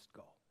the list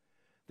go.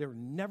 They're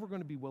never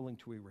going to be willing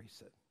to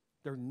erase it.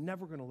 They're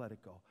never going to let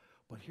it go.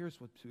 But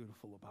here's what's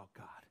beautiful about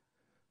God.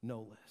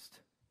 No list.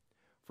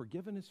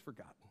 Forgiven is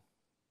forgotten.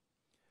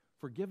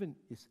 Forgiven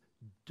is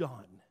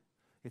done.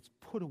 It's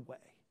put away.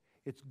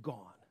 It's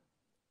gone.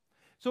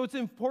 So it's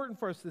important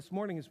for us this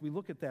morning as we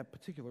look at that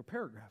particular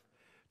paragraph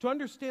to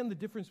understand the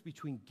difference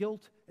between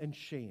guilt and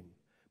shame,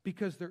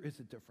 because there is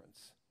a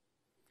difference.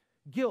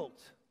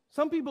 Guilt.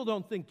 Some people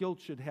don't think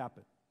guilt should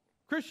happen.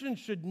 Christians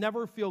should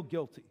never feel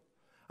guilty.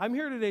 I'm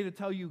here today to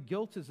tell you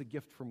guilt is a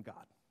gift from God.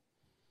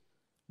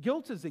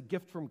 Guilt is a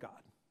gift from God.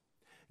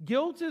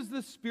 Guilt is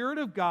the Spirit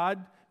of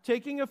God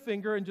taking a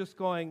finger and just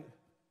going,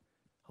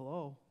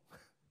 hello.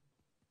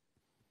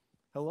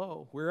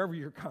 Hello, wherever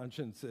your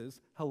conscience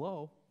is.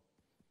 Hello.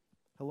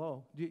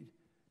 Hello. Do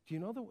you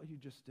know that what you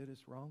just did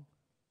is wrong?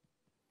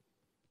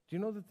 Do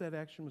you know that that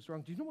action was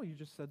wrong? Do you know what you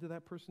just said to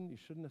that person you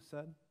shouldn't have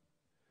said?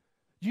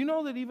 Do you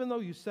know that even though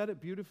you said it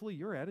beautifully,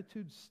 your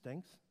attitude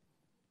stinks?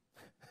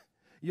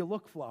 You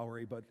look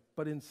flowery,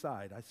 but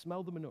inside, I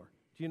smell the manure.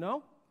 Do you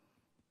know?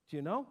 Do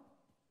you know?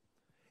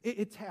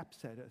 It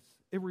taps at us.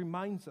 It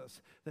reminds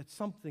us that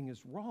something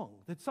is wrong,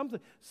 that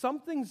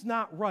something's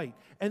not right.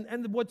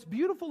 And what's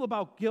beautiful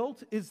about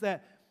guilt is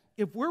that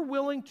if we're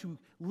willing to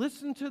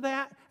listen to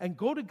that and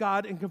go to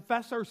God and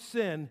confess our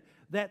sin,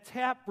 that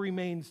tap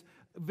remains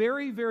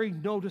very, very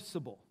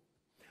noticeable.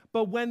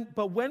 But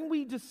when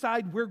we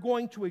decide we're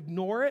going to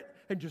ignore it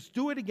and just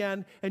do it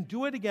again and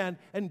do it again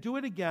and do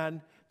it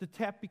again, the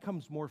tap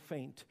becomes more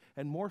faint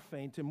and more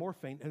faint and more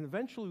faint. And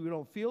eventually we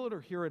don't feel it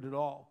or hear it at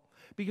all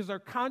because our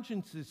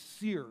conscience is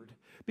seared.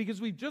 Because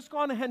we've just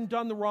gone ahead and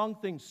done the wrong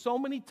thing so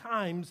many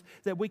times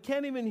that we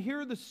can't even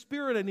hear the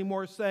Spirit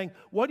anymore saying,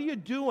 what are you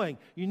doing?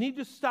 You need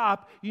to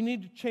stop. You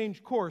need to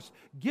change course.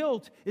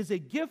 Guilt is a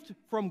gift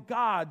from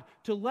God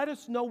to let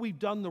us know we've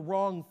done the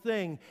wrong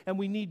thing and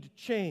we need to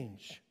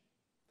change.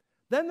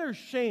 Then there's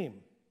shame.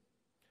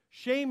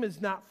 Shame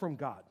is not from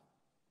God.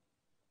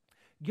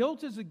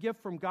 Guilt is a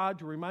gift from God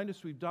to remind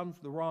us we've done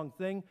the wrong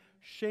thing.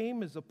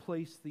 Shame is a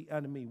place the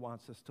enemy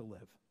wants us to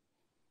live.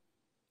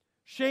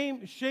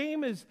 Shame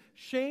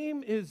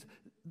is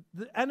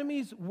the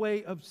enemy's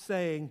way of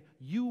saying,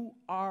 you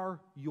are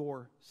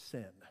your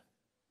sin.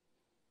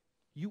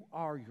 You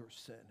are your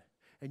sin,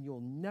 and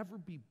you'll never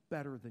be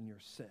better than your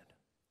sin.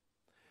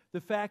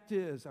 The fact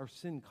is, our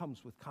sin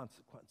comes with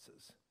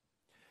consequences.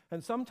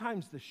 And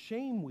sometimes the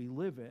shame we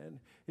live in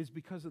is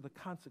because of the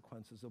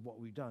consequences of what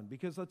we've done.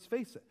 Because let's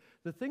face it,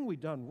 the thing we've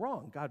done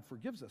wrong, God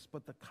forgives us,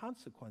 but the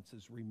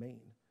consequences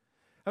remain.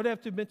 I would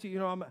have to admit to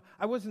you,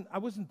 I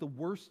wasn't the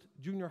worst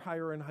junior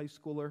higher and high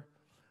schooler,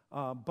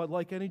 but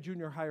like any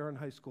junior higher and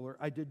high schooler,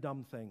 I did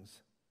dumb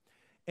things.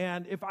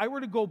 And if I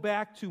were to go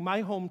back to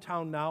my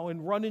hometown now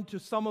and run into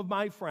some of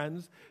my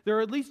friends, there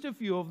are at least a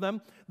few of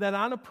them that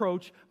on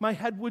approach, my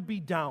head would be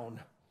down.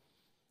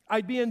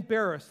 I'd be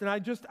embarrassed, and I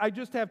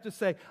just have to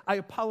say, I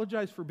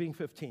apologize for being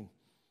 15.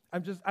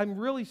 I'm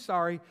really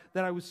sorry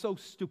that I was so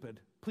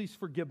stupid. Please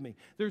forgive me.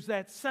 There's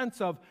that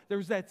sense of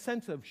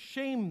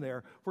shame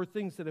there for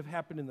things that have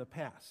happened in the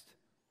past.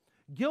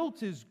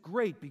 Guilt is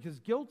great because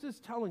guilt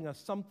is telling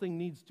us something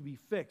needs to be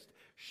fixed.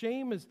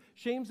 Shame's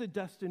a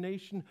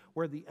destination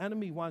where the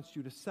enemy wants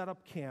you to set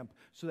up camp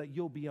so that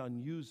you'll be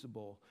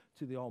unusable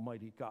to the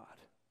Almighty God.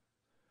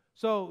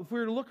 So if we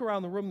were to look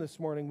around the room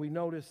this morning, we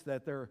notice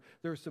that there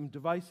are some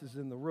devices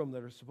in the room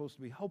that are supposed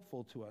to be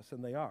helpful to us,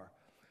 and they are.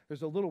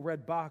 There's a little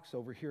red box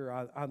over here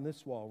on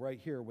this wall right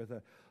here with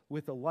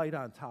a light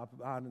on top,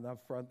 on and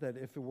up front, that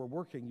if it were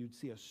working, you'd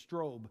see a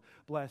strobe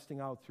blasting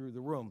out through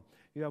the room.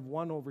 You have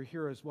one over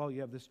here as well.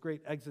 You have this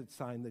great exit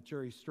sign that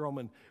Jerry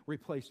Stroman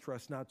replaced for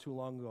us not too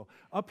long ago.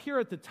 Up here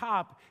at the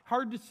top,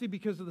 hard to see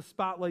because of the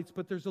spotlights,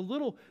 but there's a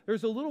little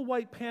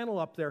white panel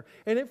up there,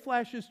 and it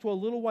flashes to a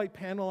little white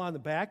panel on the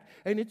back,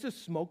 and it's a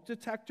smoke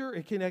detector.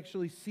 It can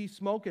actually see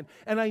smoke,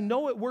 and I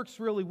know it works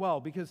really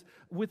well because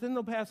within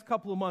the past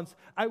couple of months,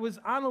 I was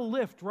on a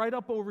lift right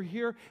up over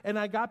here, and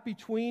I got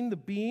between the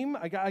beam.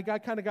 I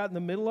got in the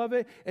middle of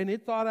it, and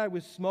it thought I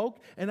was smoke,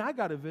 and I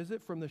got a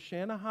visit from the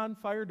Channahon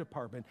Fire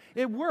Department.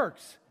 It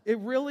works. It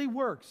really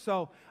works.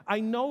 So I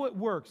know it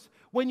works.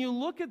 When you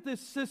look at this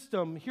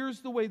system,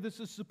 here's the way this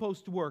is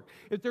supposed to work.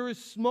 If there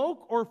is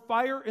smoke or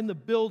fire in the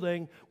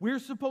building, we're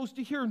supposed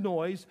to hear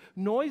noise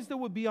that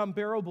would be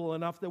unbearable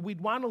enough that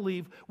we'd want to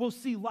leave. We'll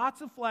see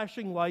lots of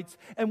flashing lights,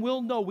 and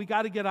we'll know we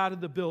got to get out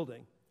of the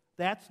building.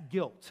 That's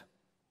guilt.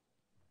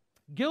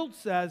 Guilt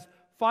says,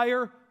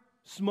 fire,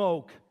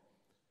 smoke,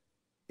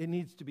 it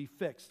needs to be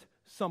fixed.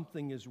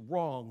 Something is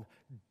wrong.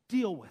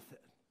 Deal with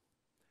it.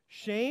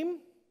 Shame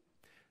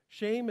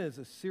is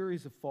a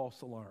series of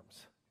false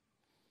alarms.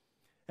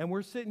 And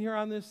we're sitting here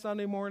on this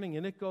Sunday morning,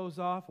 and it goes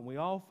off, and we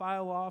all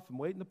file off and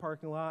wait in the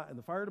parking lot, and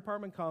the fire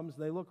department comes,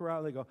 and they look around,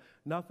 and they go,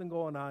 nothing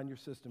going on, your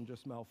system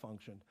just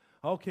malfunctioned.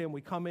 Okay, and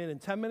we come in,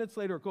 and 10 minutes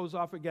later, it goes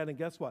off again, and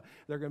guess what?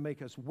 They're going to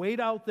make us wait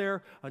out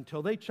there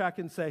until they check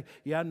and say,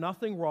 yeah,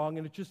 nothing wrong,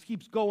 and it just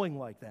keeps going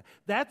like that.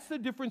 That's the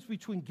difference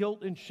between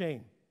guilt and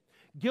shame.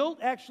 Guilt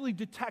actually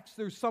detects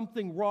there's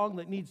something wrong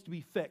that needs to be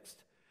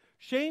fixed.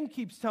 Shame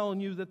keeps telling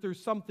you that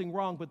there's something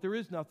wrong, but there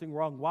is nothing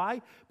wrong.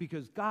 Why?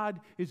 Because God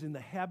is in the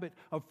habit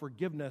of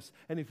forgiveness.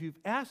 And if you've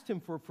asked Him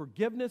for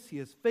forgiveness, He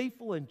is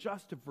faithful and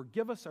just to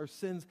forgive us our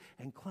sins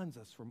and cleanse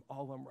us from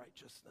all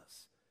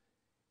unrighteousness.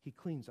 He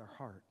cleans our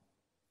heart.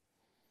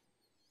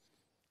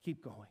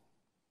 Keep going.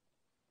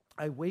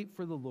 I wait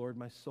for the Lord,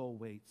 my soul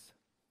waits,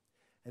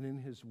 and in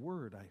His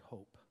word I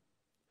hope.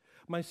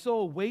 My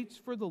soul waits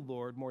for the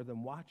Lord more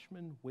than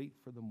watchmen wait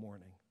for the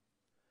morning.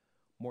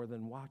 More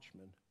than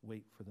watchmen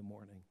wait for the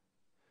morning.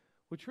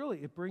 Which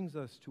really, it brings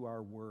us to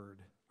our word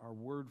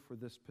for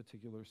this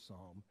particular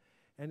psalm,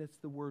 and it's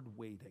the word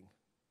waiting.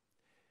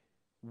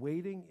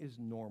 Waiting is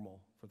normal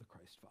for the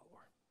Christ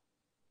follower.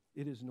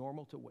 It is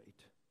normal to wait.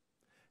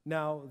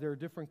 Now, there are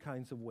different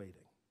kinds of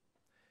waiting,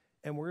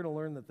 and we're going to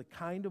learn that the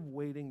kind of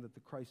waiting that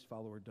the Christ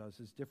follower does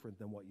is different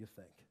than what you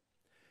think.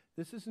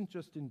 This isn't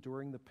just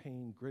enduring the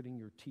pain, gritting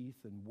your teeth,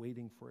 and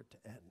waiting for it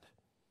to end.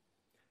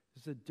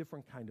 This is a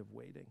different kind of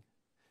waiting.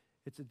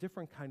 It's a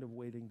different kind of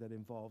waiting that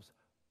involves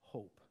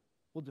hope.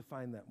 We'll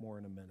define that more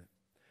in a minute.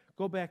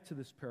 Go back to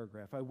this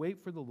paragraph. I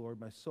wait for the Lord,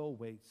 my soul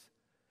waits,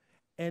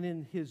 and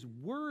in His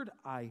word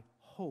I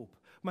hope.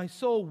 My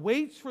soul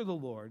waits for the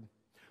Lord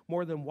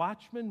more than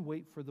watchmen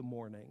wait for the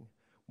morning.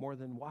 More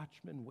than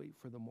watchmen wait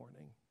for the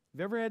morning. Have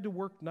you ever had to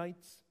work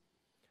nights?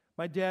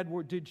 My dad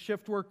did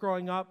shift work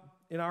growing up.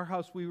 In our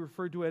house, we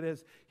referred to it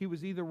as he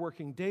was either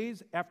working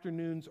days,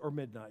 afternoons, or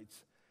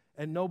midnights.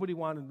 And nobody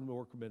wanted him to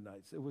work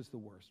midnights. It was the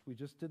worst. We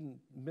just didn't.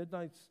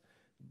 Midnights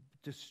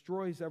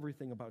destroys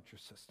everything about your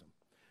system.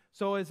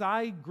 So as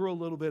I grew a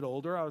little bit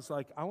older, I was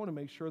like, I want to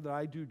make sure that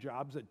I do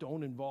jobs that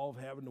don't involve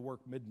having to work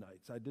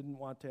midnights. I didn't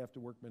want to have to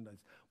work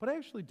midnights. But I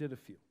actually did a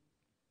few.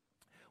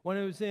 When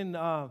I was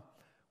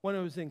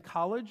in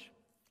college,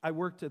 I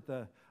worked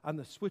on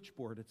the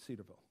switchboard at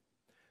Cedarville.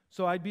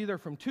 So I'd be there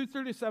from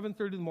 2:30 to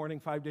 7:30 in the morning,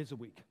 5 days a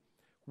week,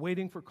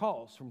 waiting for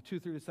calls from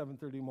 2:30 to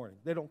 7:30 in the morning.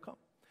 They don't come.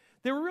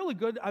 They were really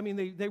good. I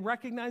mean, they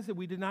recognized that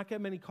we did not get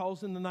many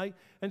calls in the night,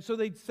 and so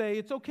they'd say,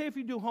 it's okay if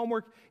you do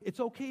homework. It's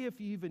okay if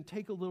you even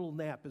take a little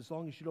nap as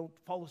long as you don't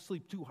fall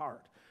asleep too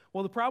hard.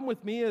 Well, the problem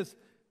with me is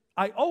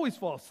I always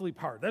fall asleep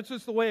hard. That's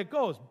just the way it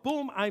goes.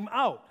 Boom, I'm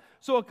out.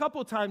 So a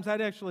couple of times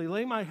I'd actually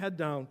lay my head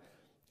down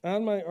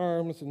on my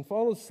arms and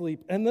fall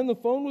asleep, and then the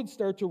phone would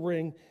start to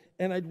ring,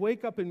 and I'd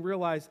wake up and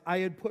realize I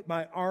had put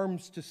my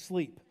arms to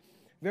sleep.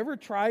 Have you ever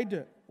tried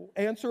to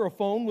answer a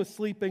phone with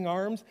sleeping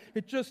arms?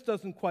 It just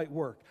doesn't quite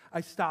work.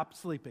 I stopped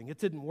sleeping. It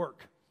didn't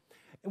work.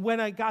 When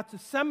I got to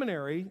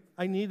seminary,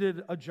 I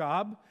needed a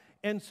job,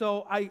 and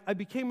so I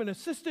became an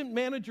assistant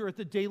manager at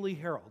the Daily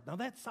Herald. Now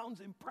that sounds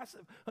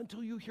impressive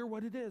until you hear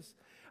what it is.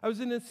 I was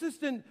an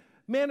assistant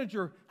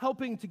manager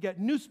helping to get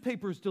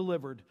newspapers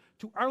delivered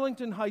to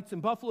Arlington Heights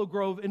and Buffalo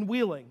Grove and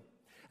Wheeling.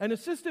 An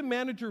assistant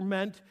manager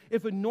meant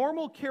if a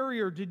normal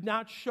carrier did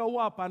not show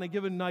up on a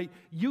given night,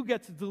 you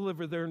get to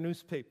deliver their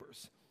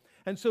newspapers.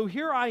 And so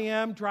here I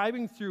am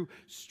driving through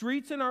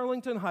streets in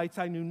Arlington Heights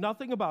I knew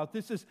nothing about.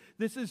 This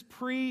is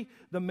pre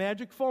the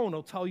magic phone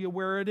will tell you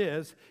where it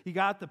is. You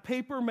got the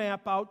paper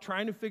map out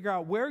trying to figure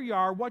out where you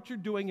are, what you're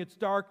doing. It's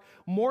dark.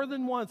 More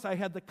than once I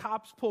had the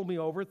cops pull me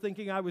over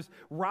thinking I was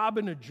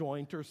robbing a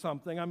joint or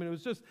something. I mean,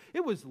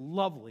 it was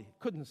lovely.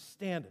 Couldn't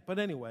stand it. But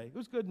anyway, it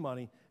was good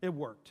money. It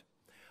worked.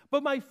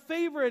 But my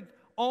favorite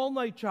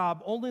all-night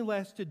job only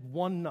lasted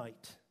one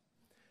night.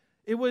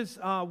 It was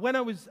when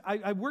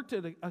I worked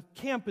at a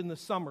camp in the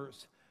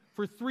summers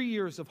for 3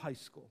 years of high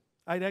school.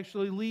 I'd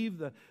actually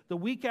leave the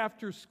week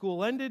after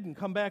school ended and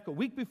come back a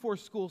week before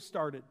school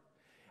started.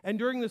 And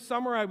during the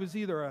summer, I was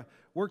either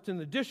worked in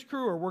the dish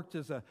crew or worked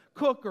as a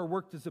cook or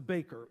worked as a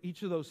baker,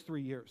 each of those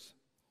 3 years.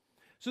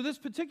 So this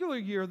particular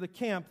year, the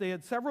camp, they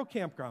had several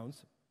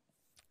campgrounds,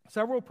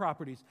 several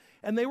properties,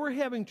 and they were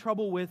having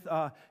trouble with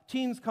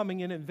teens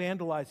coming in and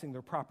vandalizing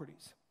their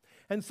properties.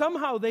 And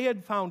somehow they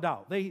had found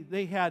out,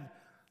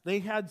 they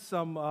had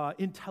some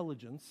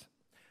intelligence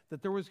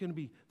that there was going to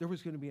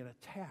be an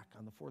attack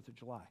on the 4th of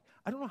July.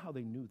 I don't know how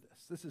they knew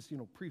this. This is,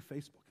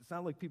 pre-Facebook. It's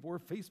not like people were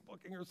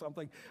Facebooking or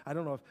something. I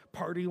don't know if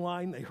Party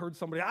Line, they heard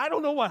somebody. I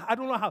don't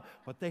know how,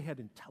 but they had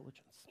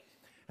intelligence.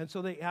 And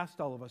so they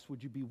asked all of us,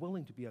 would you be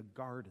willing to be a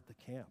guard at the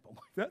camp? I'm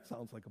like, that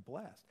sounds like a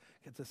blast.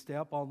 Get to stay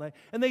up all night.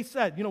 And they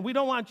said, we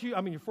don't want you,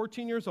 you're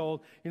 14 years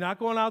old. You're not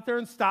going out there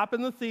and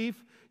stopping the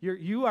thief.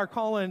 You are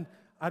calling,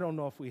 I don't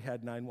know if we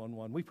had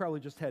 911. We probably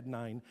just had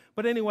 9.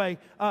 But anyway,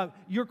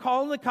 you're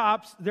calling the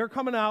cops. They're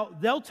coming out.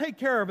 They'll take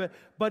care of it.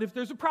 But if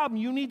there's a problem,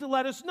 you need to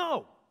let us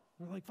know.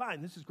 We're like,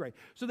 fine, this is great.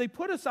 So they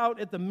put us out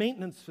at the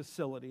maintenance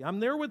facility.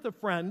 I'm there with a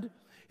friend.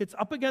 It's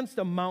up against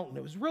a mountain.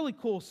 It was a really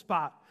cool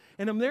spot.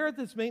 And I'm there at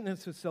this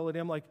maintenance facility.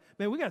 I'm like,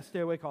 man, we got to stay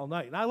awake all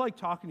night. And I like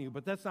talking to you,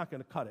 but that's not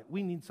going to cut it.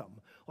 We need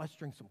something. Let's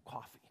drink some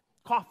coffee.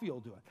 Coffee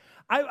will do it.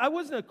 I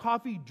wasn't a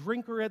coffee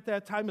drinker at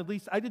that time. At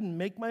least I didn't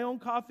make my own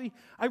coffee.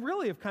 I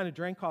really have kind of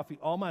drank coffee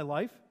all my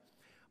life.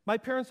 My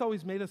parents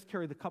always made us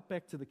carry the cup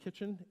back to the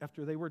kitchen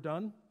after they were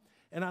done.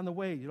 And on the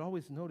way, you'd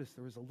always notice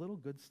there was a little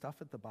good stuff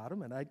at the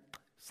bottom, and I'd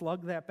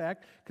slug that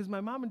back because my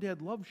mom and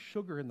dad loved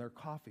sugar in their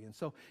coffee. And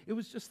so it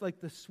was just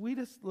like the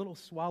sweetest little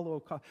swallow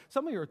of coffee.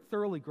 Some of you are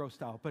thoroughly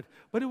grossed out,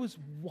 but it was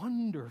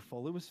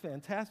wonderful. It was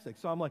fantastic.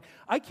 So I'm like,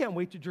 I can't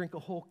wait to drink a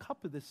whole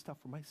cup of this stuff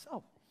for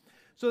myself.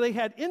 So they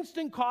had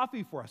instant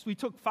coffee for us. We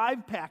took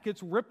 5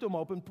 packets, ripped them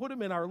open, put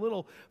them in our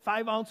little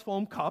 5-ounce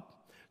foam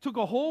cup, took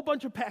a whole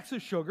bunch of packs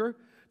of sugar,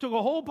 took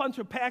a whole bunch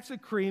of packs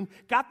of cream,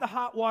 got the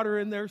hot water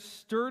in there,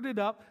 stirred it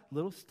up.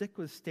 Little stick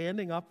was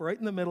standing up right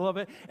in the middle of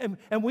it,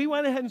 and we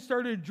went ahead and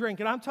started to drink.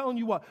 And I'm telling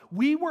you what,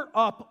 we were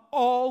up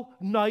all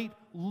night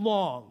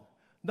long.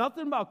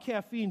 Nothing about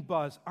caffeine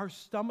buzz. Our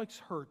stomachs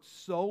hurt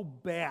so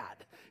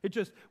bad.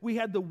 We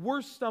had the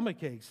worst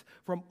stomach aches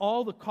from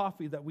all the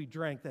coffee that we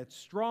drank, that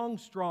strong,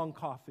 strong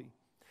coffee.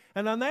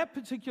 And on that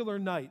particular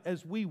night,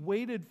 as we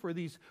waited for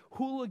these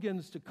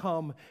hooligans to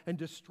come and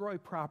destroy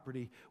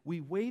property,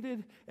 we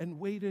waited and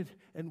waited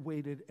and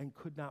waited and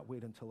could not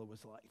wait until it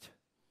was light.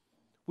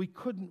 We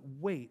couldn't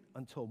wait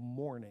until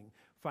morning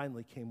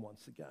finally came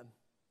once again.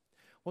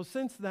 Well,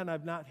 since then,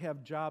 I've not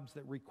had jobs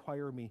that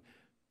require me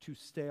to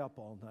stay up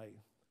all night.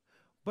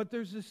 But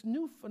there's this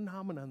new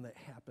phenomenon that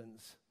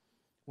happens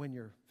when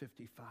you're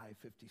 55,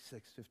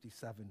 56,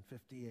 57,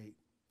 58.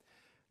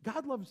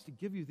 God loves to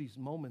give you these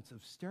moments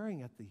of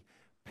staring at the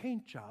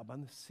paint job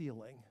on the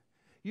ceiling.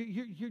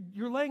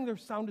 You're laying there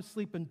sound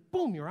asleep, and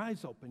boom, your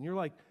eyes open. You're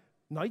like,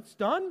 night's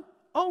done?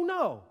 Oh,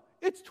 no,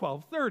 it's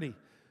 12:30.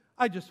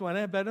 I just went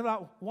to bed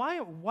about, why,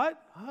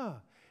 what?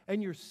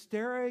 And you're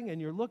staring,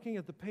 and you're looking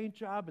at the paint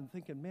job and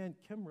thinking, man,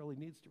 Kim really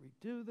needs to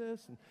redo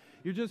this. And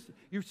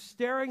you're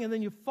staring, and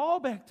then you fall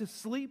back to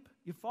sleep.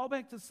 You fall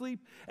back to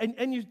sleep,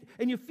 and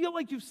you feel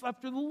like you've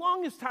slept for the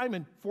longest time,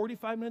 and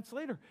 45 minutes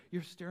later,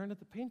 you're staring at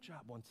the paint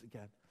job once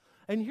again.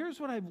 And here's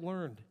what I've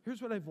learned.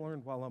 Here's what I've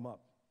learned while I'm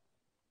up.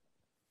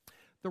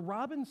 The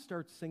robins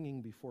start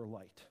singing before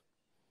light.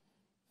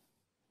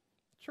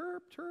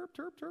 Chirp, chirp,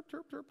 chirp, chirp,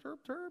 chirp, chirp,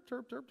 chirp, chirp,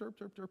 chirp, chirp, chirp,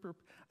 chirp, chirp, chirp.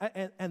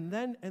 And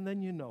then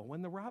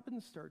when the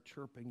robins start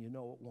chirping, it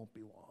won't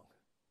be long.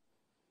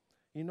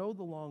 You know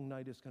the long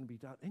night is going to be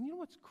done. And you know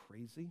what's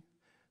crazy?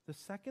 The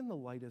second the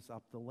light is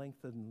up, the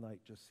length of the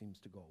night just seems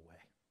to go away.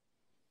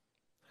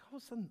 All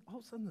of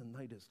a sudden the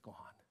night is gone.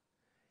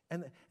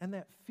 And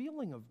that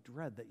feeling of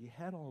dread that you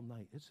had all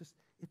night, it's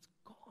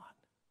gone.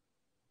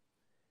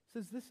 It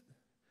says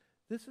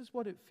this is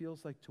what it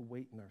feels like to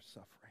wait in our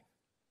suffering.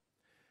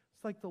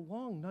 It's like the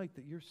long night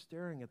that you're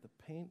staring at the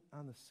paint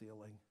on the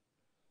ceiling,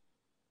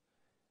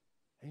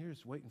 and you're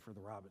just waiting for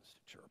the robins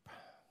to chirp.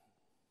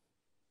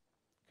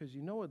 Because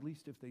you know at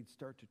least if they'd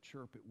start to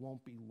chirp, it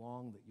won't be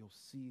long that you'll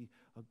see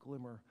a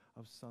glimmer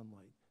of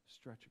sunlight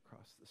stretch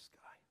across the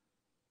sky.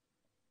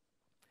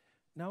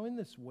 Now in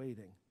this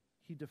waiting,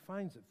 he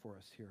defines it for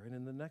us here, and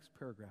in the next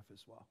paragraph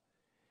as well.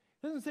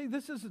 He doesn't say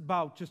this is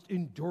about just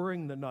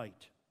enduring the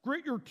night.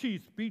 Grit your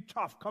teeth, be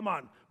tough, come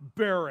on,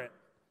 bear it,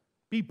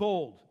 be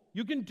bold,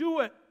 you can do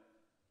it.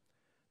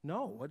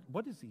 No,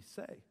 what does he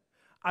say?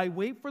 I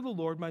wait for the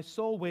Lord, my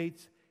soul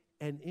waits,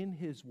 and in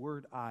his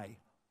word I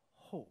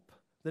hope.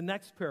 The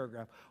next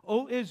paragraph,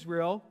 O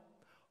Israel,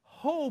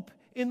 hope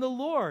in the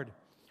Lord,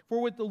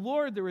 for with the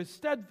Lord there is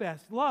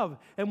steadfast love,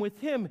 and with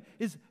him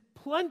is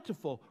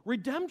plentiful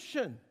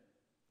redemption.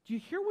 Do you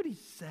hear what he's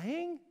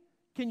saying?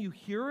 Can you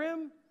hear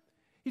him?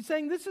 He's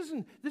saying this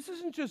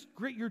isn't just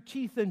grit your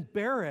teeth and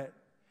bear it.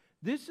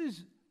 This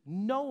is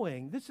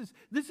knowing, this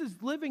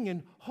is living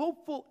in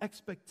hopeful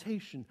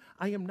expectation.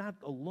 I am not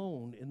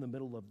alone in the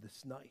middle of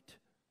this night.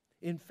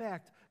 In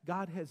fact,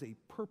 God has a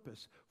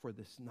purpose for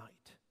this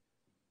night.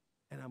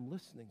 And I'm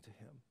listening to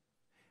him,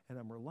 and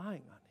I'm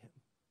relying on him,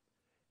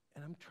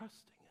 and I'm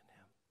trusting in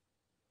him.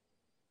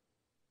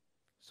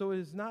 So it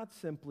is not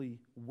simply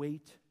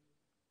wait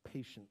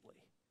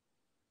patiently,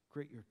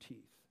 grit your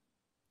teeth.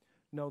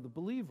 No, the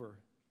believer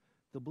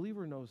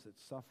knows that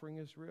suffering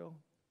is real,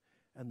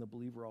 and the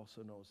believer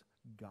also knows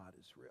God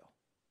is real.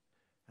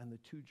 And the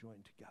two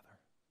join together.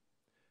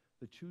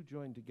 The two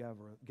join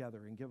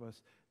together and give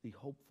us the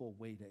hopeful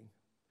waiting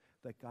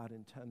that God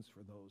intends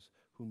for those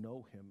who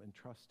know him and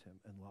trust him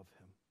and love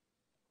him.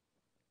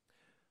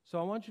 So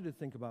I want you to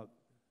think about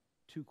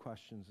two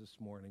questions this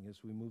morning as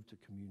we move to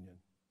communion.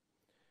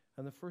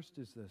 And the first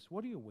is this: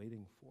 what are you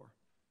waiting for?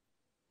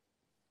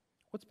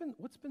 What's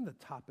been the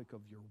topic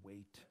of your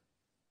wait?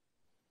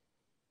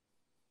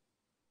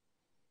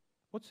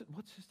 What's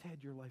just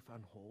had your life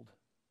on hold?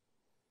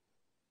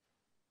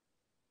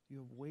 You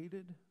have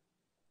waited.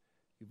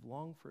 You've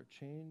longed for a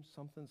change.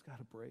 Something's got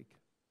to break.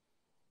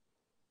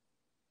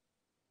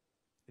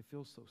 It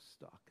feels so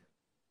stuck.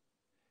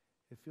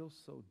 It feels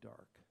so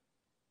dark.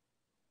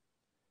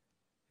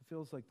 It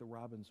feels like the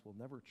robins will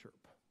never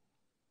chirp.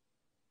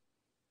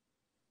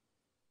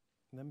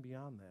 And then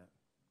beyond that,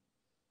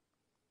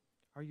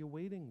 are you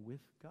waiting with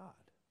God?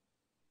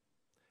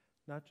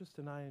 Not just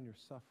an eye on your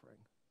suffering,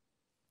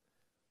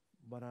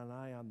 but an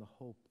eye on the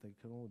hope that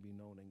can only be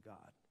known in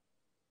God.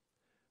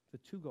 The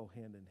two go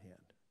hand in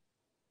hand.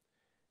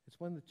 It's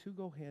when the two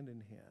go hand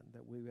in hand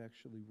that we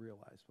actually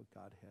realize what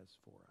God has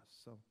for us.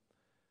 So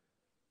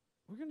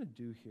what we're going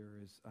to do here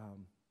is,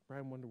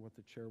 Brian wondered what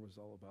the chair was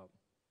all about.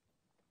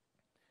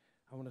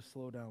 I want to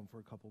slow down for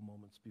a couple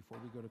moments before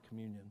we go to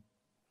communion.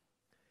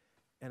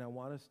 And I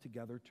want us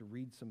together to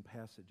read some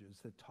passages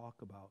that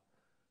talk about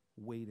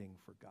waiting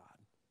for God.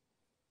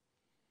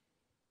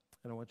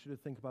 And I want you to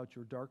think about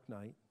your dark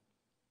night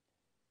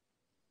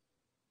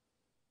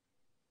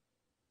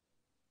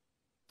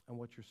and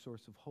what your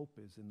source of hope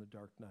is in the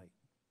dark night.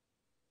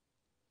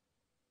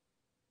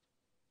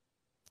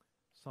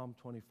 Psalm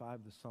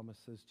 25, the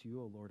psalmist says to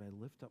you, O Lord, I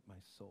lift up my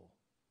soul.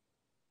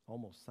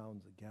 Almost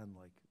sounds again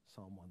like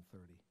Psalm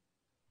 130,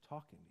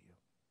 talking to you.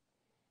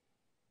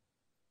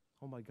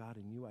 Oh my God,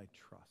 in you I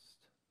trust.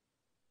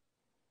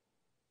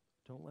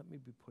 Don't let me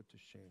be put to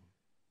shame.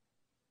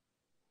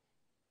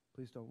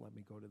 Please don't let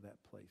me go to that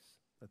place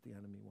that the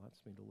enemy wants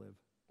me to live.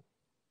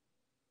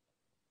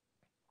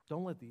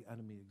 Don't let the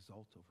enemy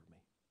exult over me.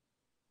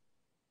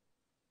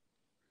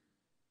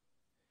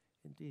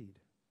 Indeed,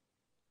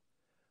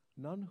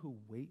 none who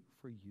wait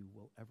for you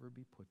will ever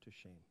be put to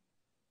shame.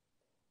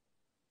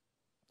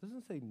 It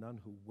doesn't say none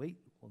who wait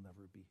will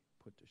never be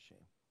put to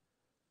shame.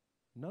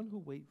 None who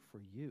wait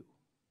for you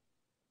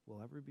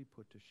will ever be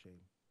put to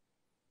shame.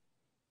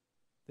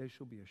 They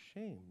shall be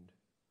ashamed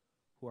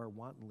who are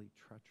wantonly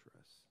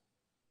treacherous.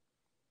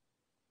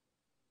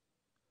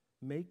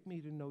 Make me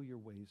to know your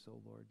ways,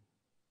 O Lord.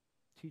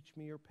 Teach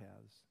me your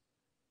paths.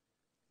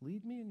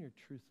 Lead me in your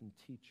truth and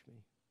teach me.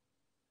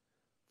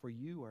 For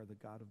you are the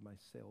God of my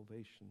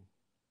salvation.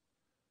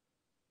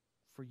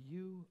 For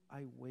you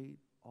I wait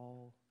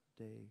all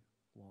day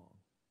long.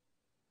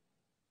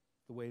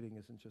 The waiting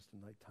isn't just a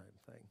nighttime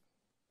thing.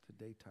 It's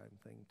a daytime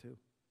thing too.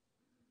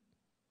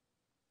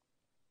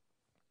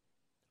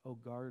 Oh,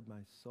 guard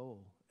my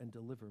soul and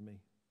deliver me.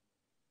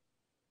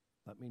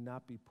 Let me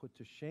not be put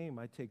to shame.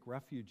 I take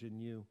refuge in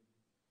you.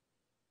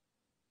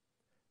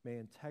 May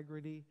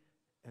integrity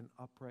and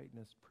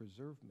uprightness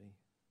preserve me,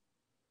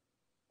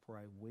 for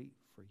I wait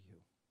for you.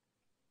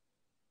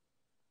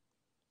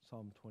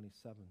 Psalm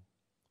 27,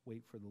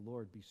 wait for the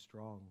Lord, be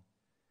strong,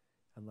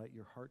 and let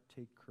your heart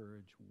take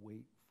courage,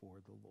 wait before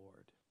the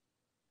Lord.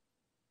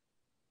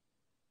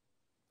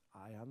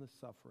 Eye on the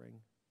suffering,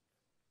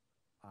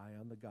 eye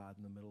on the God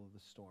in the middle of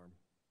the storm.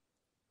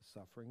 The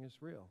suffering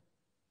is real.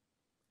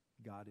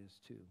 God is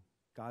too.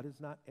 God is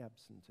not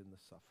absent in the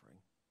suffering.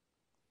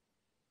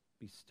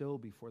 Be still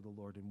before the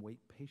Lord and wait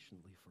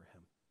patiently for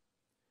him.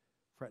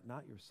 Fret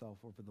not yourself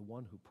over the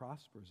one who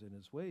prospers in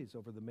his ways,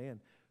 over the man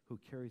who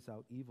carries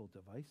out evil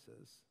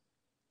devices.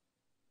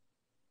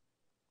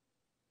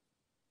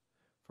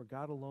 For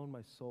God alone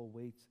my soul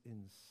waits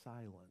in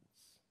silence.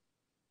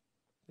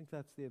 I think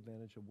that's the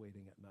advantage of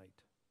waiting at night.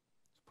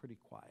 It's pretty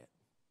quiet.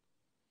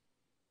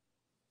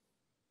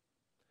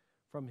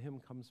 From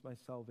him comes my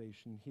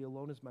salvation. He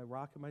alone is my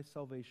rock and my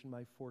salvation,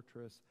 my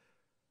fortress.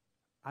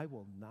 I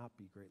will not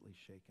be greatly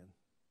shaken.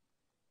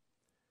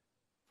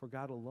 For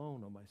God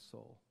alone, O my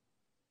soul,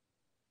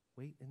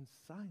 wait in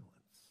silence.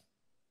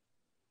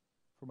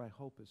 For my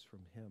hope is from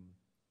him.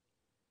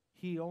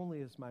 He only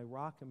is my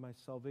rock and my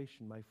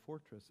salvation, my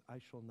fortress. I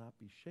shall not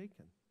be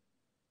shaken.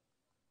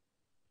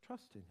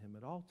 Trust in him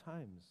at all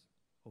times,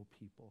 O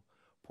people.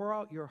 Pour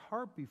out your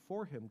heart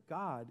before him.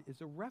 God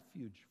is a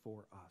refuge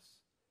for us.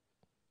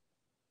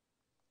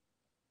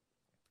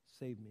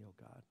 Save me, O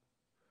God,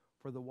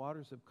 for the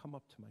waters have come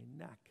up to my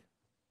neck.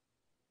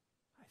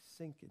 I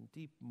sink in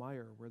deep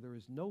mire where there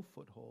is no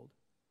foothold.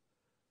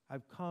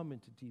 I've come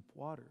into deep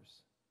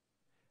waters,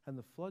 and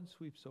the flood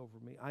sweeps over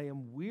me. I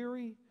am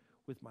weary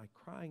with my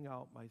crying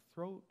out. My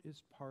throat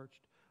is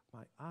parched.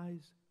 My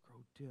eyes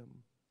grow dim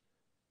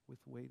with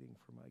waiting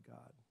for my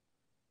God.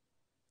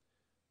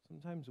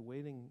 Sometimes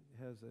waiting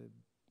has an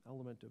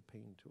element of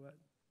pain to it,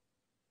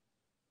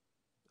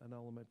 an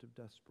element of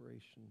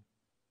desperation.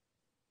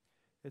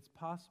 It's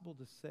possible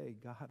to say,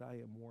 God, I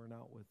am worn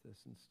out with this,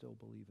 and still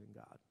believe in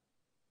God.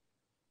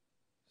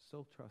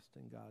 Still trust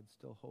in God,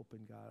 still hope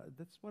in God.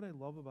 That's what I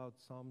love about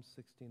Psalm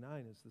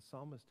 69, is the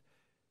psalmist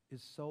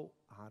is so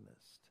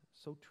honest,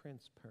 so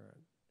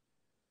transparent.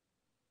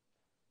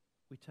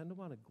 We tend to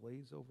want to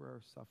glaze over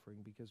our suffering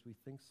because we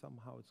think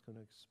somehow it's going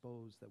to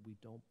expose that we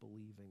don't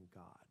believe in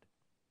God.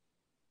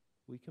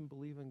 We can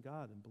believe in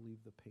God and believe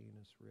the pain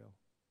is real.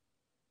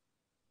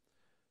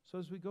 So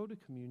as we go to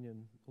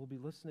communion, we'll be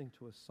listening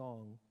to a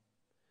song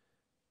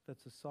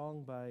that's a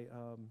song by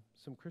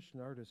some Christian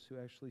artists who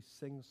actually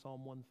sing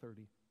Psalm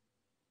 130.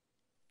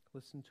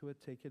 Listen to it,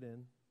 take it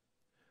in.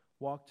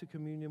 Walk to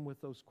communion with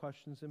those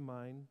questions in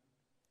mind.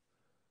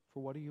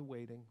 For what are you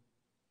waiting?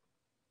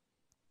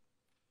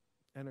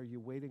 And are you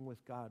waiting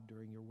with God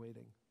during your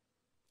waiting?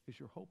 Is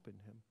your hope in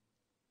him?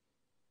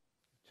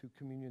 2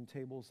 communion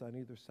tables on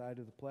either side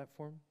of the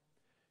platform.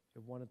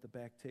 You have one at the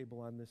back table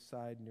on this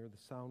side near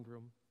the sound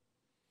room.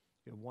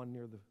 You have one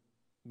near the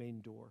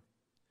main door.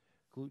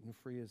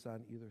 Gluten-free is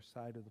on either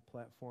side of the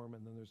platform,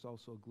 and then there's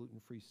also a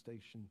gluten-free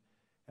station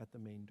at the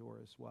main door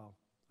as well,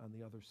 on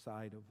the other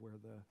side of where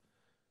the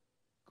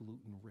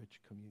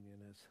gluten-rich communion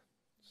is.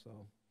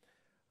 So,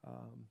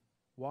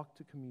 walk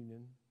to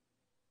communion.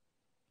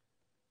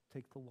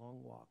 Take the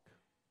long walk.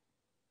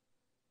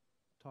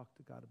 Talk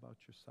to God about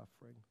your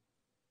suffering.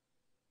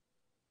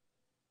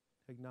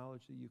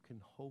 Acknowledge that you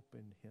can hope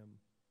in him,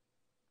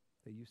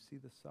 that you see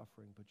the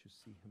suffering, but you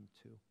see him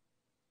too.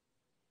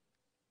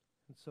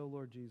 And so,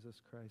 Lord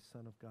Jesus Christ,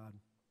 Son of God,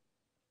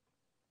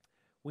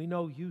 we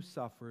know you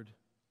suffered,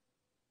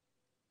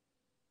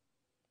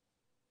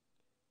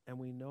 and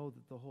we know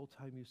that the whole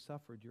time you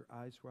suffered, your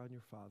eyes were on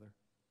your Father.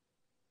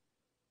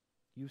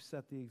 You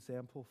set the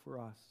example for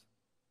us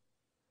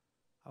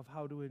of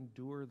how to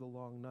endure the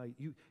long night.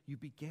 You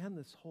began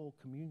this whole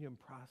communion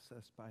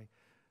process by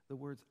the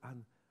words,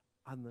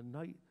 on the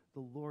night the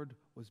Lord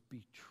was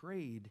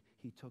betrayed,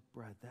 he took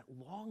bread. That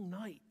long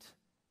night.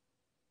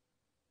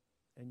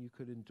 And you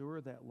could endure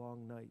that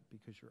long night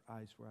because your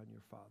eyes were on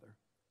your Father.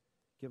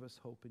 Give us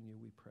hope in you,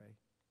 we pray.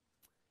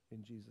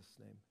 In Jesus'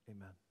 name,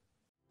 amen.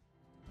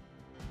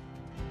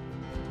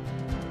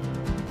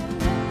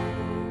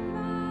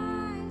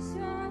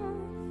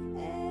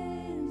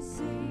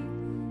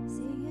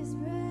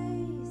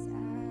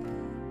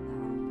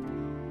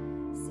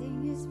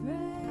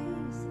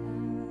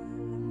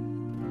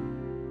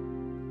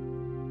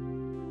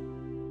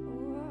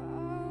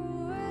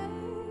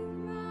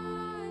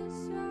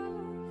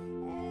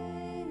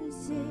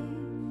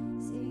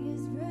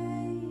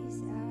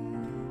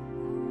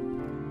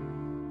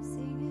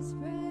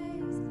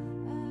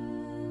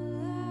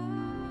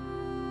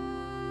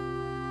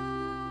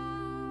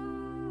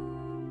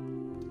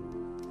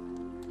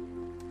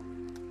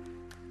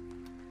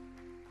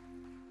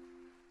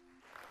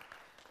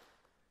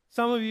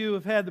 Some of you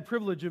have had the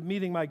privilege of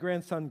meeting my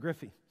grandson,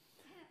 Griffey.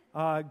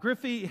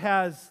 Griffey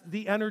has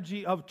the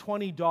energy of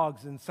 20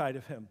 dogs inside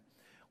of him.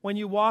 When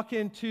you walk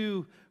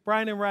into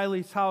Brian and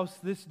Riley's house,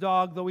 this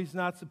dog, though he's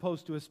not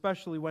supposed to,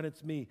 especially when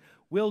it's me,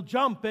 will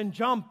jump and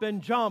jump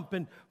and jump,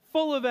 and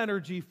full of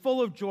energy,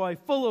 full of joy,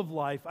 full of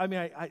life. I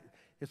mean,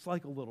 it's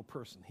like a little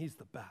person. He's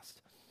the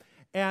best.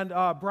 And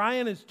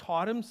Brian has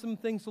taught him some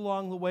things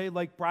along the way,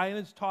 like Brian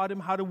has taught him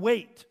how to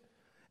wait.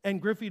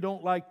 And Griffey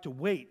don't like to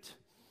wait.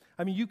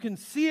 I mean, you can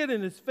see it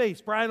in his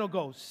face. Brian will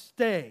go,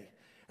 stay.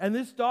 And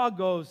this dog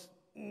goes,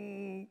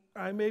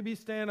 I may be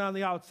standing on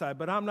the outside,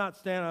 but I'm not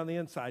standing on the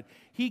inside.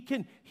 He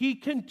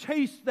can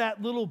taste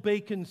that little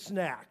bacon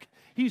snack.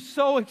 He's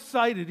so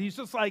excited. He's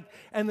just like,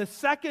 and the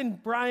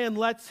second Brian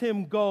lets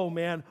him go,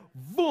 man,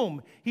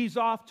 boom, he's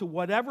off to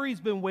whatever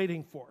he's been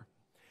waiting for.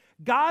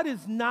 God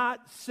is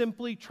not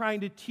simply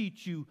trying to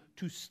teach you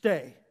to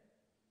stay.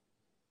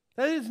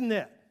 That isn't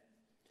it.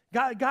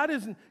 God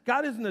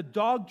isn't a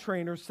dog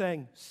trainer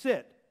saying,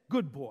 sit,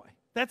 good boy.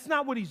 That's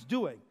not what he's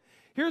doing.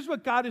 Here's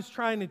what God is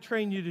trying to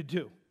train you to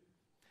do.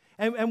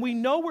 And we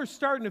know we're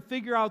starting to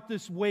figure out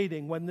this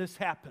waiting when this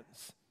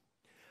happens.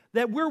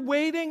 That we're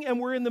waiting and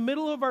we're in the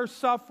middle of our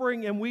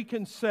suffering and we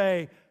can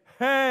say,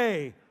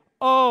 hey,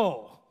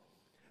 oh.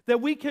 That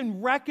we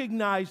can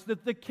recognize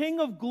that the King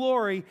of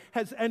Glory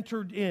has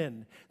entered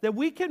in. That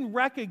we can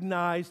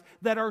recognize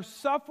that our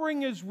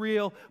suffering is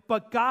real,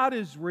 but God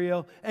is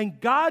real, and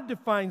God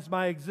defines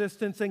my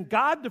existence, and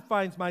God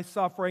defines my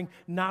suffering,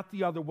 not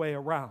the other way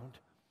around.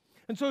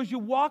 And so as you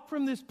walk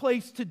from this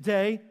place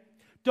today,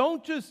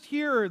 don't just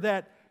hear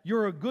that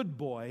you're a good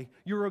boy,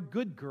 you're a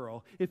good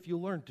girl if you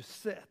learn to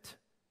sit.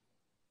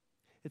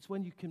 It's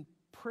when you can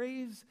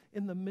praise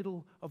in the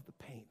middle of the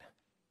pain.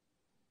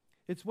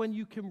 It's when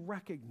you can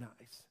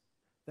recognize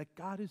that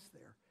God is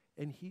there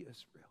and He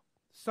is real.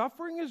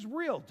 Suffering is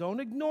real.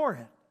 Don't ignore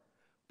it.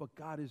 But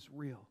God is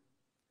real.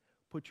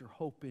 Put your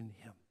hope in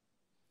Him.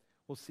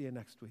 We'll see you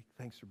next week.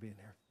 Thanks for being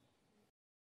here.